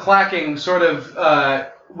hear the clacking sort of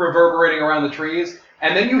reverberating around the trees,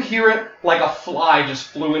 and then you hear it like a fly just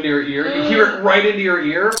flew into your ear. You hear it right into your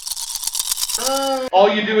ear.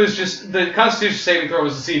 All you do is just, the Constitution saving throw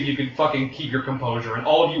is to see if you can fucking keep your composure, and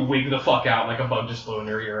all of you wig the fuck out like a bug just flew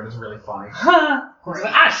into your ear, and it's really funny.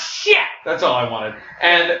 Shit! That's all I wanted.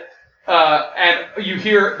 And you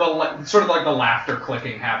hear the sort of like the laughter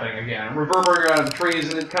clicking happening again, reverberating around the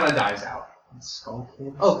trees, and it kind of dies out. Skull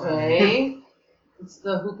kids. Okay. It's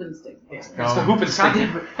the hoop and stick game. It's the hoop and stick.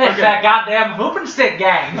 It's that goddamn hoop and stick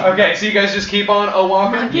gang. Okay, so you guys just keep on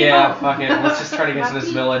walking? Yeah, fuck it. Let's just try to get to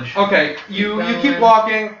this village. Okay, you keep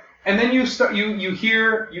walking, And then you can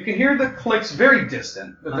hear the clicks very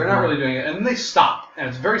distant, but they're not really doing it. And then they stop, and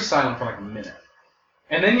it's very silent for like a minute.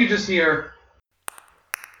 And then you just hear.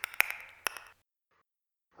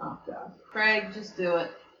 Oh god. Craig, just do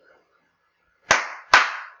it.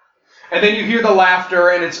 And then you hear the laughter,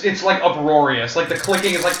 and it's like uproarious. Like the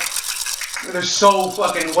clicking is like they're so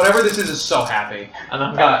fucking whatever this is so happy.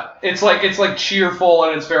 And it's like cheerful,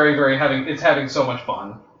 and it's very very having so much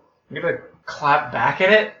fun. I'm gonna clap back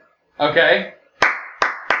at it. Okay.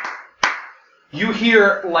 You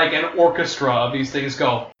hear like an orchestra of these things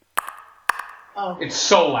go. Oh. It's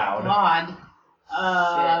so loud. God.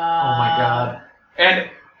 Oh my god. And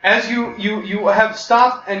as you have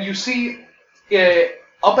stopped and you see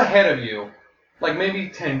up ahead of you, like maybe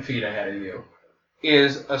 10 feet ahead of you,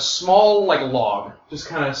 is a small like log just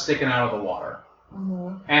kind of sticking out of the water.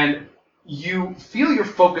 Mm-hmm. And you feel your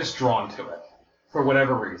focus drawn to it for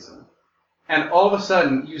whatever reason. And all of a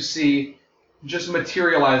sudden you see just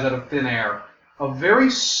materialize out of thin air a very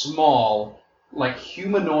small like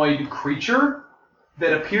humanoid creature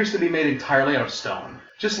that appears to be made entirely out of stone.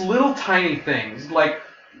 Just little tiny things, like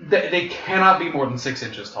they cannot be more than 6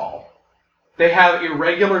 inches tall. They have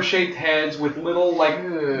irregular shaped heads with little like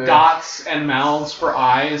dots and mouths for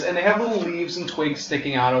eyes, and they have little leaves and twigs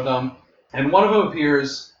sticking out of them. And one of them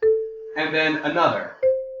appears, and then another,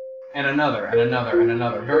 and another, and another, and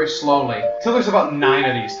another, very slowly, till there's about 9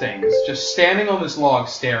 of these things just standing on this log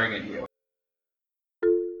staring at you.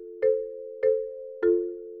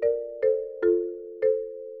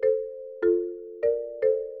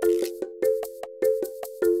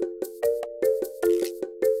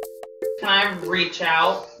 Can I reach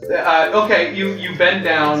out? Okay, you bend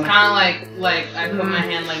down It's kind of like I put my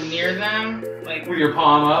hand like near them, like with your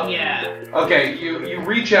palm up. yeah. Okay, you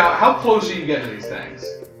reach out. How close are you getting to these things?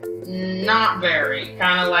 Not very.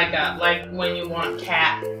 Kind of like when you want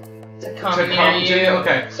cat to come To near come you. to you?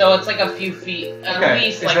 Okay. So it's like a few feet, at Okay.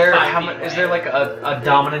 least Is like there 5 feet is away. there like a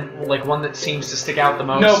dominant like one that seems to stick out the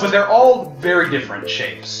most? No, but they're all very different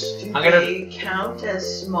shapes. Do I'm gonna- they count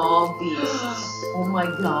as small beasts? Oh my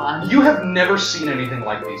god. You have never seen anything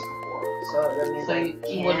like these before. So that means So I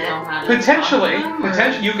you wouldn't know can't. how to Potentially, talk to them, or-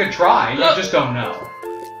 potentially you could try. You just don't know.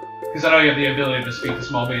 Because I know you have the ability to speak to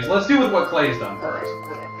small beings. Let's do with what Clay's done first.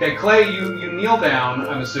 Okay, Clay, you kneel down,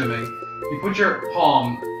 I'm assuming. You put your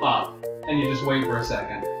palm up, and you just wait for a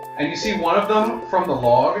second. And you see one of them from the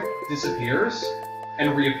log disappears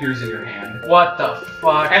and reappears in your hand. What the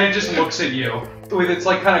fuck? And it just looks at you with its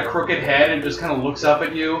like kind of crooked head and just kind of looks up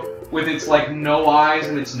at you with its like no eyes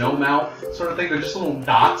and its no mouth sort of thing. They're just little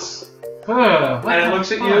dots. What And it the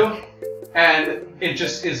looks at fuck? you and it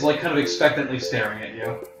just is like kind of expectantly staring at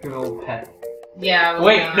you. Give it a little pet. Yeah. well,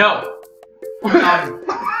 Wait, no.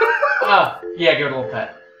 Yeah, give it a little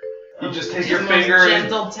pet. You just take Just your a finger and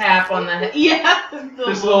gentle tap on the head. Yeah.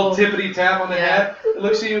 this little tippity tap on the Yeah. head. It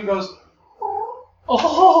looks at you and goes,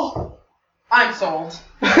 Oh, I'm sold.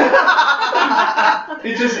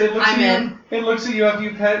 it looks I'm at in. you. It looks at you after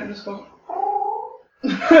you pet it and just goes.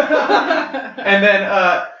 And then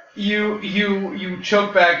you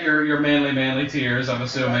choke back your manly tears, I'm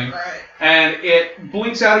assuming, Right. and it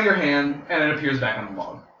blinks out of your hand and it appears back on the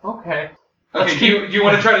log. Okay. Okay, Let's do you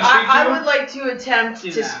want to try to speak to I him? would like to attempt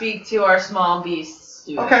Do to that. speak to our small beasts.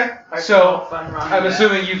 Student. Okay, Our so small fun run I'm guest.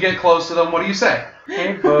 assuming you get close to them. What do you say?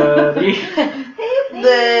 Hey, buddy.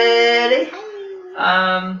 Buddy.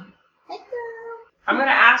 I'm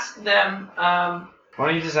gonna ask them, Why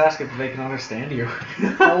don't you just ask if they can understand you?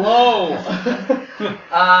 hello.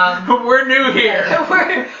 We're new here.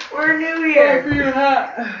 we're new here.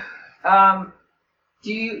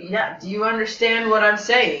 Do you understand what I'm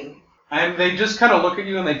saying? And they just kind of look at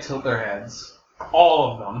you and they tilt their heads,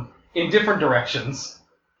 all of them, in different directions.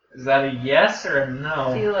 Is that a yes or a I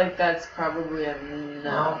no? feel like that's probably a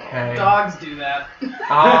no. Okay. Dogs do that.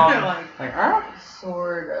 Like, ah.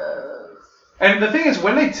 Sort of. And the thing is,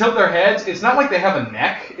 when they tilt their heads, it's not like they have a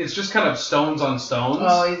neck. It's just kind of stones on stones.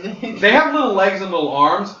 Oh, you think? They have little legs and little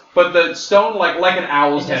arms, but the stone, like an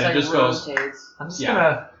owl's It head, just goes. rotates. I'm just Yeah.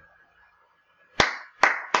 gonna.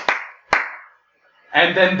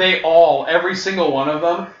 And then every single one of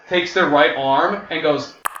them, takes their right arm and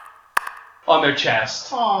goes on their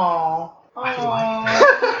chest. Aww. I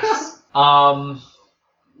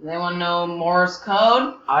They want to know Morse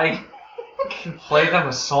code? I can play them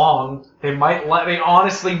a song. They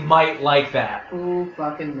honestly might like that. Who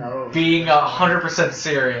fucking knows? Being 100%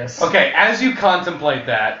 serious. Okay, as you contemplate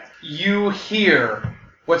that, you hear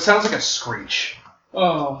what sounds like a screech.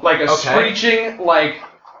 Oh. Like a Okay. screeching, like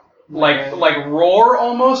roar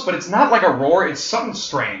almost, but it's not like a roar, it's something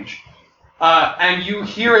strange. And you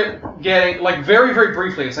hear it getting, like, very, very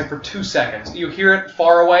briefly. It's like for 2 seconds. You hear it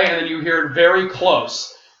far away, and then you hear it very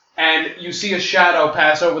close. And you see a shadow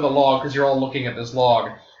pass over the log because you're all looking at this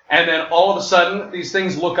log. And then all of a sudden, these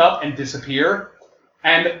things look up and disappear.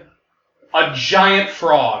 And a giant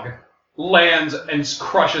frog lands and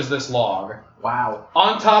crushes this log. Wow.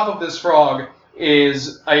 On top of this frog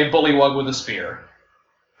is a bullywug with a spear.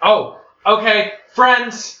 Oh, okay.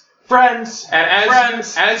 Friends. And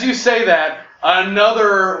as you say that,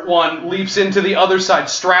 another one leaps into the other side,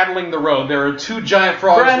 straddling the road. There are 2 giant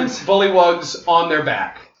frogs with bullywugs on their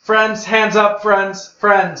back. Friends, hands up, friends.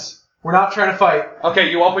 We're not trying to fight. Okay,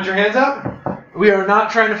 you all put your hands up? We are not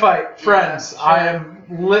trying to fight. Friends. Yeah, sure. I am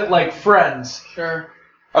lit like friends. Sure.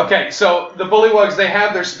 Okay, so the bullywugs, they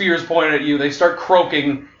have their spears pointed at you. They start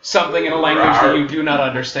croaking something in a language that you do not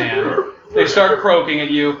understand. They start croaking at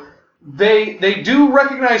you. They do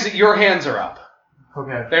recognize that your hands are up.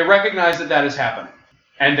 Okay. They recognize that that is happening.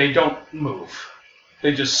 And they don't move.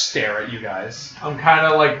 They just stare at you guys. I'm kind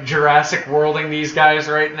of like Jurassic Worlding these guys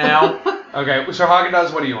right now. Okay, so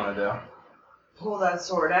Haagen-Dazs, what do you want to do? Pull that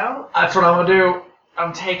sword out. That's what I'm going to do.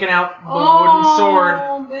 I'm taking out the wooden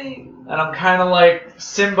sword. Baby. And I'm kind of like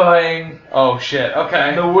Simba-ing Oh, shit.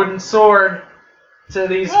 Okay. the wooden sword to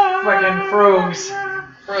these fucking frogs.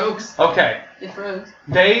 Frogs. Okay. The frogs.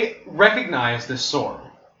 They recognize this sword.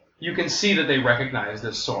 You can see that they recognize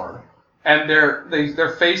this sword. And their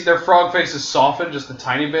frog faces soften just a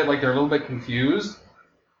tiny bit, like they're a little bit confused.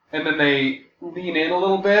 And then they lean in a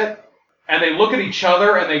little bit, and they look at each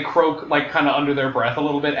other, and they croak, like, kind of under their breath a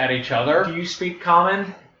little bit at each other. Do you speak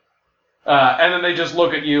common? And then they just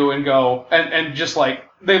look at you and go, and just, like,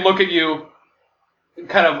 they look at you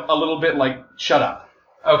kind of a little bit like, shut up.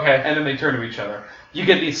 Okay. And then they turn to each other. You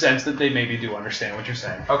get the sense that they maybe do understand what you're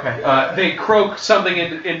saying. Okay. They croak something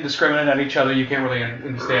indiscriminate at each other. You can't really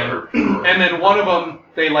understand. And then one of them,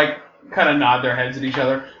 they like kind of nod their heads at each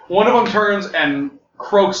other. One of them turns and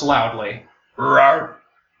croaks loudly. Rawr.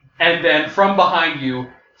 And then from behind you,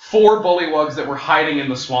 4 bullywugs that were hiding in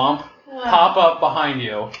the swamp pop up behind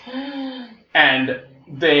you. And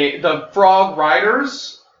the frog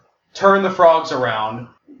riders turn the frogs around,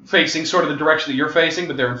 facing sort of the direction that you're facing,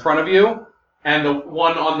 but they're in front of you. And the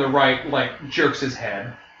one on the right, like, jerks his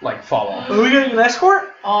head, like, follow. Are we getting an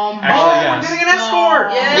escort? Actually, yes. We're getting an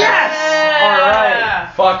escort! Yeah. Yes!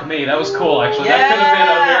 Alright. Fuck me, that was cool, actually. That could have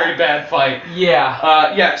been a very bad fight.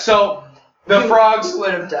 Yeah. So the frogs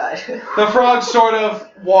would have died. The frogs sort of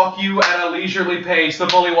walk you at a leisurely pace. The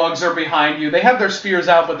bullywugs are behind you. They have their spears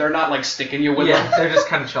out, but they're not, like, sticking you with them. They're just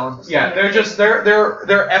kind of chilling. Yeah,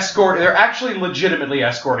 they're escorting. They're actually legitimately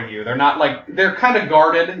escorting you. They're not like, they're kind of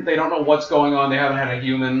guarded. They don't know what's going on. They haven't had a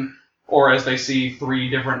human, or as they see 3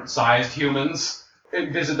 different sized humans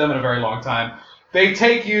visit them in a very long time. They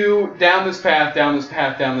take you down this path,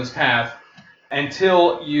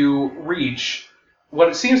 until you reach what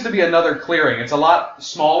it seems to be another clearing. It's a lot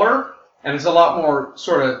smaller, and it's a lot more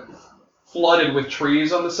sort of flooded with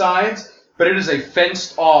trees on the sides, but it is a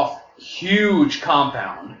fenced-off, huge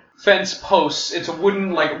compound. Fence posts. It's a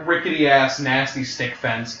wooden, like, rickety-ass, nasty stick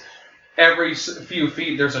fence. Every few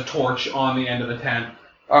feet, there's a torch on the end of the tent,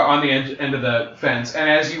 or on the end of the fence. And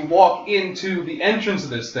as you walk into the entrance of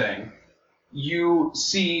this thing, you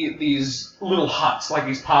see these little huts, like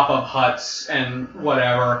these pop-up huts and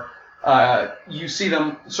whatever. You see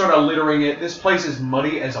them sort of littering it. This place is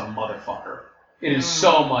muddy as a motherfucker. It is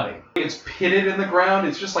so muddy. It's pitted in the ground.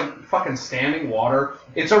 It's just like fucking standing water.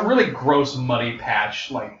 It's a really gross, muddy patch,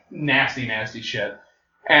 like nasty, nasty shit.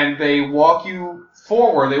 And they walk you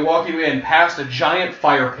forward. They walk you in past a giant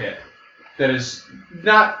fire pit that is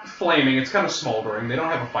not flaming. It's kind of smoldering. They don't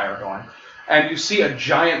have a fire going. And you see a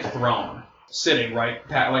giant throne sitting right,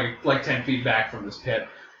 like 10 feet back from this pit.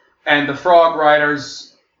 And the frog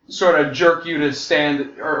riders sort of jerk you to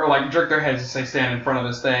stand, or like jerk their heads as they stand in front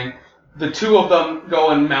of this thing. The 2 of them go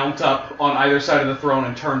and mount up on either side of the throne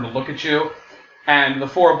and turn to look at you. And the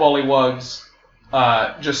 4 bullywugs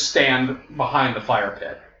just stand behind the fire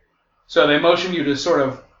pit. So they motion you to sort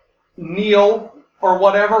of kneel or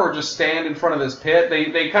whatever, or just stand in front of this pit.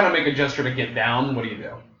 They kind of make a gesture to get down. What do you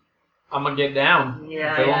do? I'm going to get down.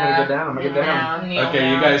 Yeah, if they want me to get down, I'm going to get down. Kneel Okay,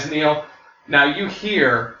 down. you guys kneel. Now you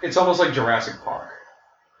hear, it's almost like Jurassic Park.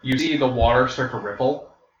 You see the water start to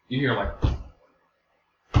ripple. You hear like...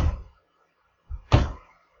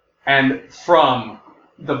 And from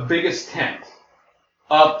the biggest tent,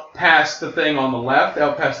 up past the thing on the left,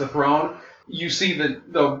 out past the throne, you see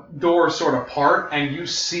the door sort of part, and you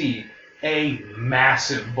see a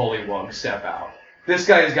massive bullywug step out. This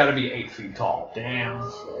guy has got to be 8 feet tall.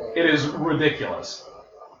 Damn. It is ridiculous.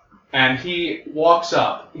 and he walks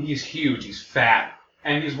up. He's huge. He's fat,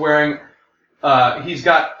 and he's wearing. He's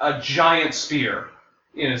got a giant spear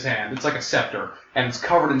in his hand. It's like a scepter, and it's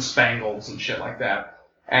covered in spangles and shit like that.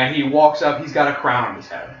 And he walks up. He's got a crown on his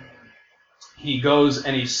head. He goes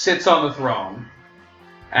and he sits on the throne,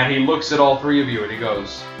 and he looks at all three of you, and he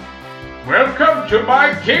goes, "Welcome to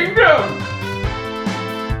my kingdom!